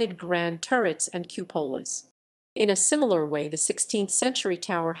 who added grand turrets and cupolas. In a similar way, the 16th-century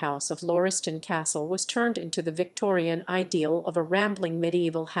tower house of Lauriston Castle was turned into the Victorian ideal of a rambling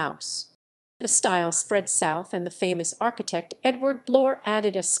medieval house. The style spread south, and the famous architect Edward Blore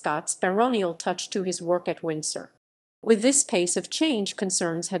added a Scots baronial touch to his work at Windsor. With this pace of change,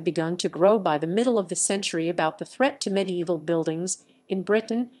 concerns had begun to grow by the middle of the century about the threat to medieval buildings in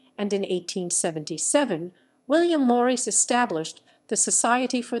Britain, and in 1877 William Morris established the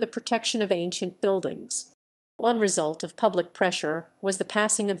Society for the Protection of Ancient Buildings. One result of public pressure was the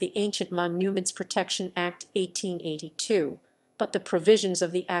passing of the Ancient Monuments Protection Act 1882, but the provisions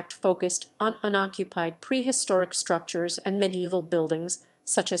of the act focused on unoccupied prehistoric structures, and medieval buildings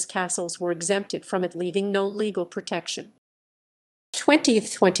such as castles were exempted from it, leaving no legal protection.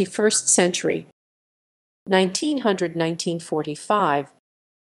 20th-21st century. 1900–1945.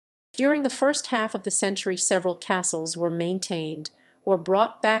 During the first half of the century, several castles were maintained or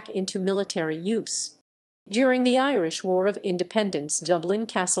brought back into military use. During the Irish War of Independence, Dublin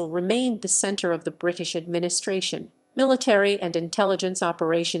Castle remained the centre of the British administration, military and intelligence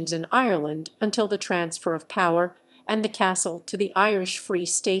operations in Ireland until the transfer of power and the castle to the Irish Free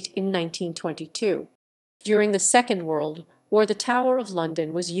State in 1922. During the Second World War, the Tower of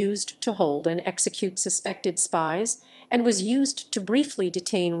London was used to hold and execute suspected spies, and was used to briefly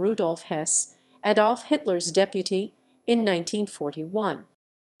detain Rudolf Hess, Adolf Hitler's deputy, in 1941.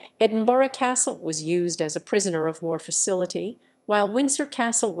 Edinburgh Castle was used as a prisoner of war facility, while Windsor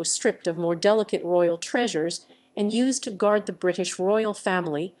Castle was stripped of more delicate royal treasures and used to guard the British royal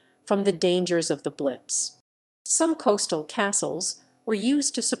family from the dangers of the Blitz. Some coastal castles were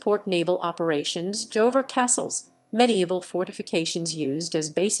used to support naval operations. Dover Castle's medieval fortifications used as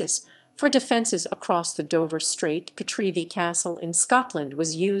basis for defences across the Dover Strait. Caerphilly Castle in Scotland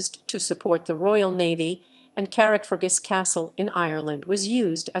was used to support the Royal Navy, and Carrickfergus Castle in Ireland was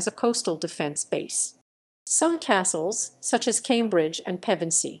used as a coastal defence base. Some castles, such as Cambridge and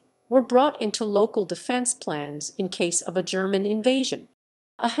Pevensey, were brought into local defence plans in case of a German invasion.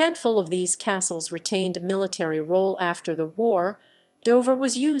 A handful of these castles retained a military role after the war. Dover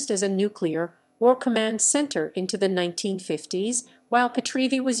was used as a nuclear war command centre into the 1950s, while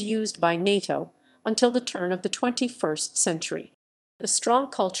Caerphilly was used by NATO until the turn of the 21st century. The strong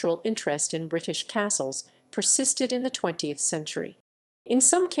cultural interest in British castles persisted in the 20th century. In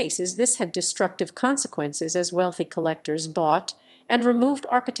some cases, this had destructive consequences, as wealthy collectors bought and removed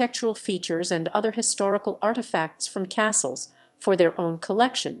architectural features and other historical artifacts from castles for their own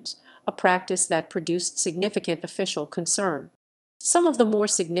collections, a practice that produced significant official concern. Some of the more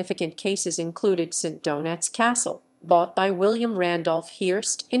significant cases included St. Donat's Castle, bought by William Randolph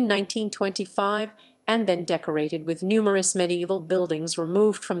Hearst in 1925, and then decorated with numerous medieval buildings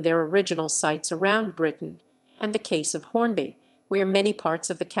removed from their original sites around Britain, and the case of Hornby, where many parts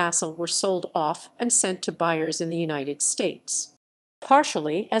of the castle were sold off and sent to buyers in the United States.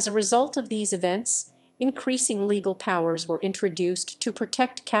 Partially as a result of these events, increasing legal powers were introduced to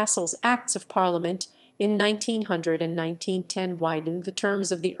protect castles. Acts of Parliament in 1900 and 1910 widened the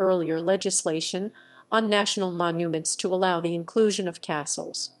terms of the earlier legislation on national monuments to allow the inclusion of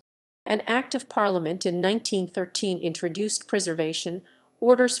castles. An Act of Parliament in 1913 introduced preservation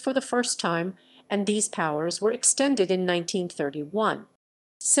orders for the first time, and these powers were extended in 1931.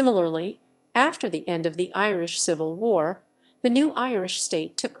 Similarly, after the end of the Irish Civil War, the new Irish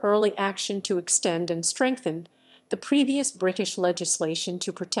state took early action to extend and strengthen the previous British legislation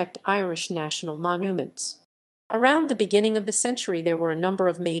to protect Irish national monuments. Around the beginning of the century, there were a number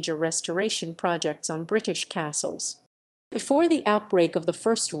of major restoration projects on British castles. Before the outbreak of the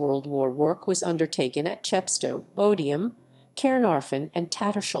First World War, work was undertaken at Chepstow, Bodiam, Caernarfon, and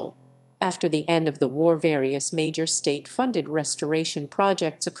Tattershall. After the end of the war, various major state-funded restoration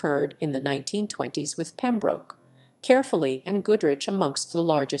projects occurred in the 1920s, with Pembroke, Caerphilly, and Goodrich amongst the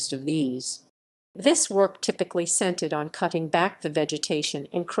largest of these. This work typically centered on cutting back the vegetation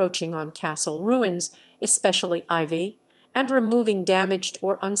encroaching on castle ruins, especially ivy, and removing damaged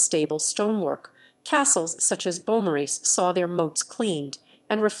or unstable stonework. Castles such as Beaumaris saw their moats cleaned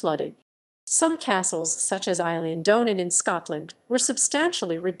and reflooded. Some castles, such as Anglo-Norman in Scotland, were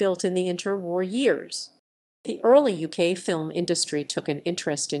substantially rebuilt in the interwar years. The early UK film industry took an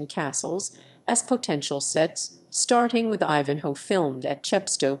interest in castles, as potential sets, starting with Ivanhoe, filmed at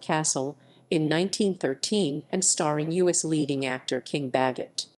Chepstow Castle in 1913 and starring U.S. leading actor King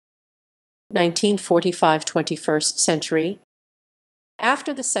Baggot. 1945 21st century.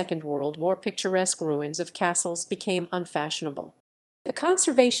 After the Second World War, picturesque ruins of castles became unfashionable. The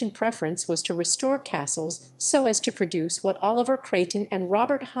conservation preference was to restore castles so as to produce what Oliver Creighton and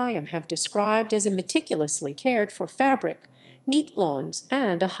Robert Higham have described as a meticulously cared-for fabric, neat lawns,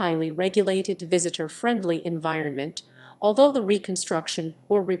 and a highly regulated, visitor-friendly environment, although the reconstruction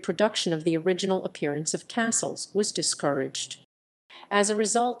or reproduction of the original appearance of castles was discouraged. As a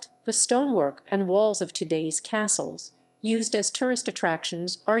result, the stonework and walls of today's castles, used as tourist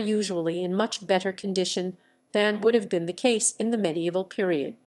attractions, are usually in much better condition than would have been the case in the medieval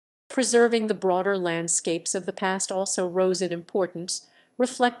period. Preserving the broader landscapes of the past also rose in importance,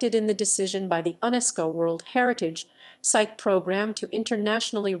 reflected in the decision by the UNESCO World Heritage Site Programme to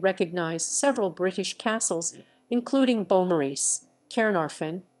internationally recognize several British castles, including Beaumaris,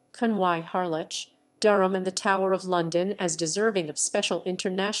 Caernarfon, Conwy Harlech, Durham, and the Tower of London, as deserving of special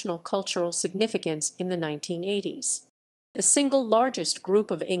international cultural significance in the 1980s. The single largest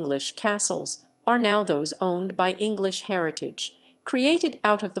group of English castles are now those owned by English Heritage, created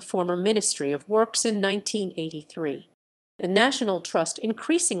out of the former Ministry of Works in 1983. The National Trust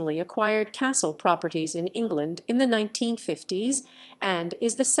increasingly acquired castle properties in England in the 1950s and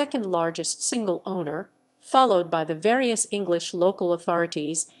is the second largest single owner, followed by the various English local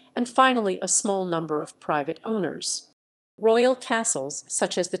authorities and finally a small number of private owners. Royal castles,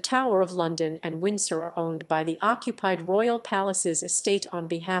 such as the Tower of London and Windsor, are owned by the occupied Royal Palaces Estate on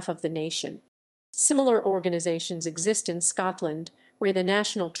behalf of the nation. Similar organizations exist in Scotland, where the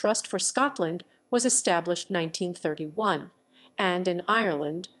National Trust for Scotland was established 1931, and in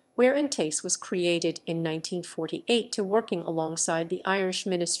Ireland, where Entace was created in 1948 to working alongside the Irish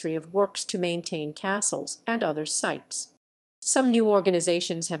Ministry of Works to maintain castles and other sites. Some new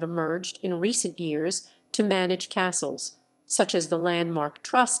organizations have emerged in recent years to manage castles, such as the Landmark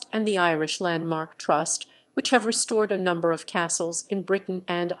Trust and the Irish Landmark Trust, which have restored a number of castles in Britain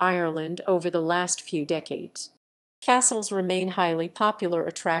and Ireland over the last few decades. Castles remain highly popular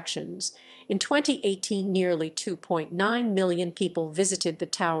attractions. In 2018, nearly 2.9 million people visited the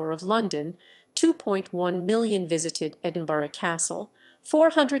Tower of London, 2.1 million visited Edinburgh Castle,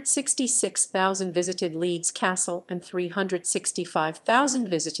 466,000 visited Leeds Castle, and 365,000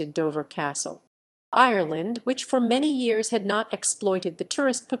 visited Dover Castle. Ireland, which for many years had not exploited the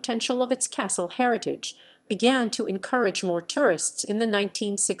tourist potential of its castle heritage, began to encourage more tourists in the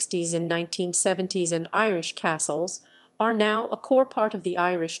 1960s and 1970s, and Irish castles are now a core part of the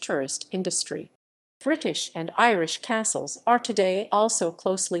Irish tourist industry. British and Irish castles are today also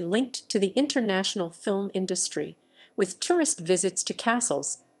closely linked to the international film industry, with tourist visits to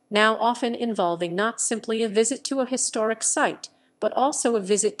castles now often involving not simply a visit to a historic site, but also a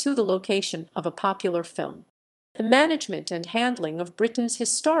visit to the location of a popular film. The management and handling of Britain's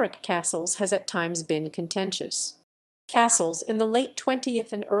historic castles has at times been contentious. Castles in the late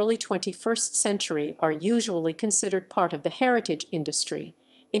 20th and early 21st century are usually considered part of the heritage industry,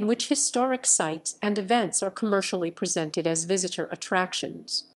 in which historic sites and events are commercially presented as visitor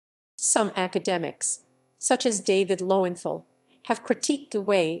attractions. Some academics, such as David Lowenthal, have critiqued the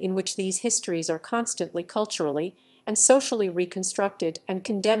way in which these histories are constantly culturally and socially reconstructed and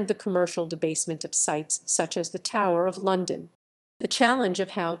condemned the commercial debasement of sites such as the Tower of London. The challenge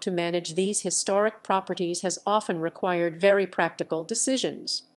of how to manage these historic properties has often required very practical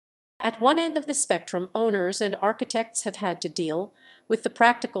decisions. At one end of the spectrum, owners and architects have had to deal with the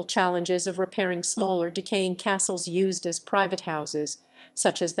practical challenges of repairing smaller, decaying castles used as private houses,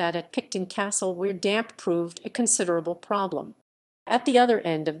 such as that at Picton Castle, where damp proved a considerable problem. At the other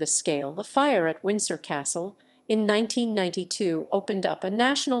end of the scale, the fire at Windsor Castle in 1992 opened up a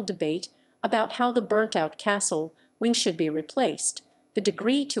national debate about how the burnt-out castle wing should be replaced, the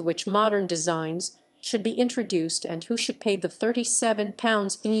degree to which modern designs should be introduced, and who should pay the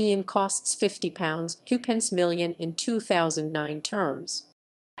 £37 million costs £50 2 million in 2009 terms.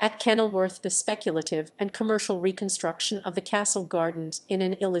 At Kenilworth, the speculative and commercial reconstruction of the castle gardens in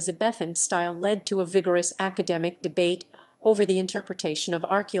an Elizabethan style led to a vigorous academic debate over the interpretation of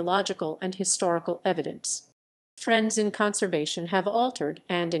archaeological and historical evidence. Trends in conservation have altered,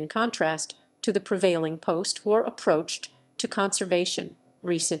 and in contrast to the prevailing post-war approach to conservation,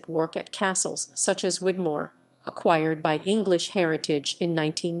 recent work at castles such as Wigmore, acquired by English Heritage in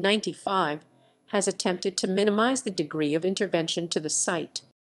 1995, has attempted to minimize the degree of intervention to the site.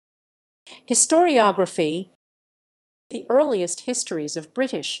 Historiography. The earliest histories of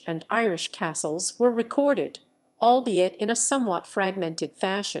British and Irish castles were recorded, albeit in a somewhat fragmented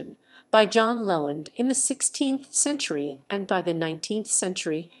fashion, by John Leland in the 16th century, and by the 19th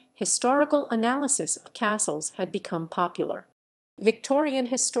century, historical analysis of castles had become popular. Victorian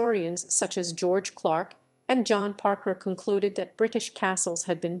historians such as George Clark and John Parker concluded that British castles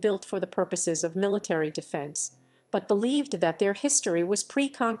had been built for the purposes of military defense, but believed that their history was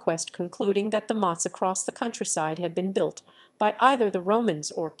pre-conquest, concluding that the mottes across the countryside had been built by either the Romans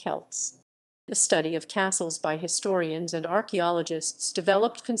or Celts. The study of castles by historians and archaeologists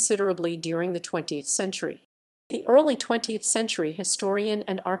developed considerably during the 20th century. The early 20th century historian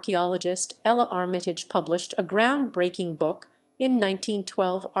and archaeologist Ella Armitage published a groundbreaking book in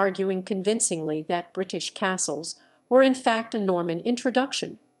 1912 arguing convincingly that British castles were in fact a Norman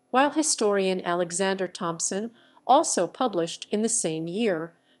introduction, while historian Alexander Thomson also published in the same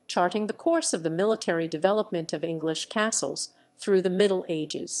year, charting the course of the military development of English castles through the Middle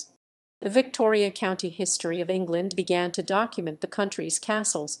Ages. The Victoria County History of England began to document the country's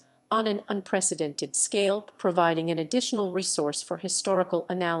castles on an unprecedented scale, providing an additional resource for historical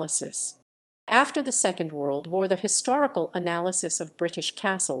analysis. After the Second World War, the historical analysis of British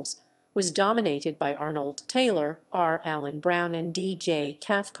castles was dominated by Arnold Taylor, R. Allen Brown, and D.J.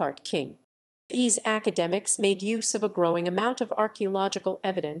 Cathcart King. These academics made use of a growing amount of archaeological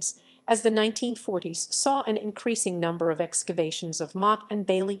evidence, as the 1940s saw an increasing number of excavations of motte and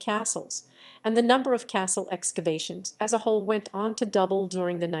bailey castles, and the number of castle excavations as a whole went on to double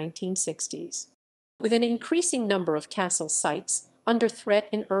during the 1960s. With an increasing number of castle sites under threat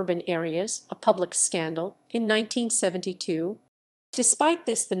in urban areas, a public scandal in 1972. Despite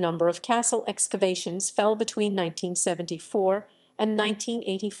this, the number of castle excavations fell between 1974 and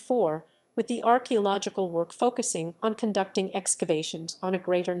 1984, with the archaeological work focusing on conducting excavations on a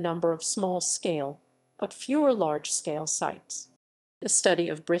greater number of small-scale, but fewer large-scale sites. The study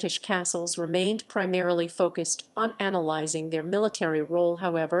of British castles remained primarily focused on analyzing their military role,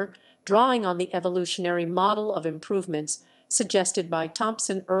 however, drawing on the evolutionary model of improvements suggested by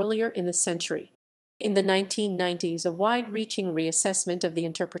Thompson earlier in the century. In the 1990s, a wide-reaching reassessment of the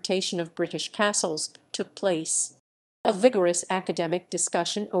interpretation of British castles took place. A vigorous academic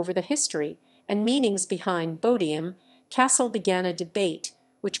discussion over the history and meanings behind Bodiam Castle began a debate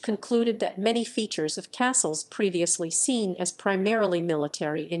which concluded that many features of castles previously seen as primarily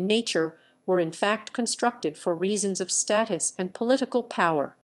military in nature were in fact constructed for reasons of status and political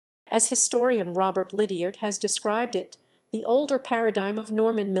power. As historian Robert Lydiard has described it, the older paradigm of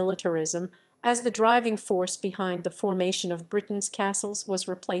Norman militarism as the driving force behind the formation of Britain's castles was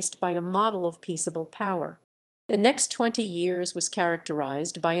replaced by a model of peaceable power. The next 20 years was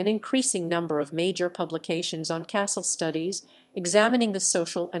characterized by an increasing number of major publications on castle studies, examining the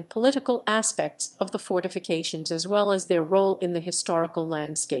social and political aspects of the fortifications as well as their role in the historical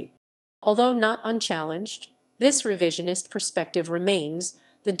landscape. Although not unchallenged, this revisionist perspective remains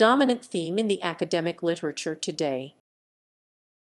the dominant theme in the academic literature today.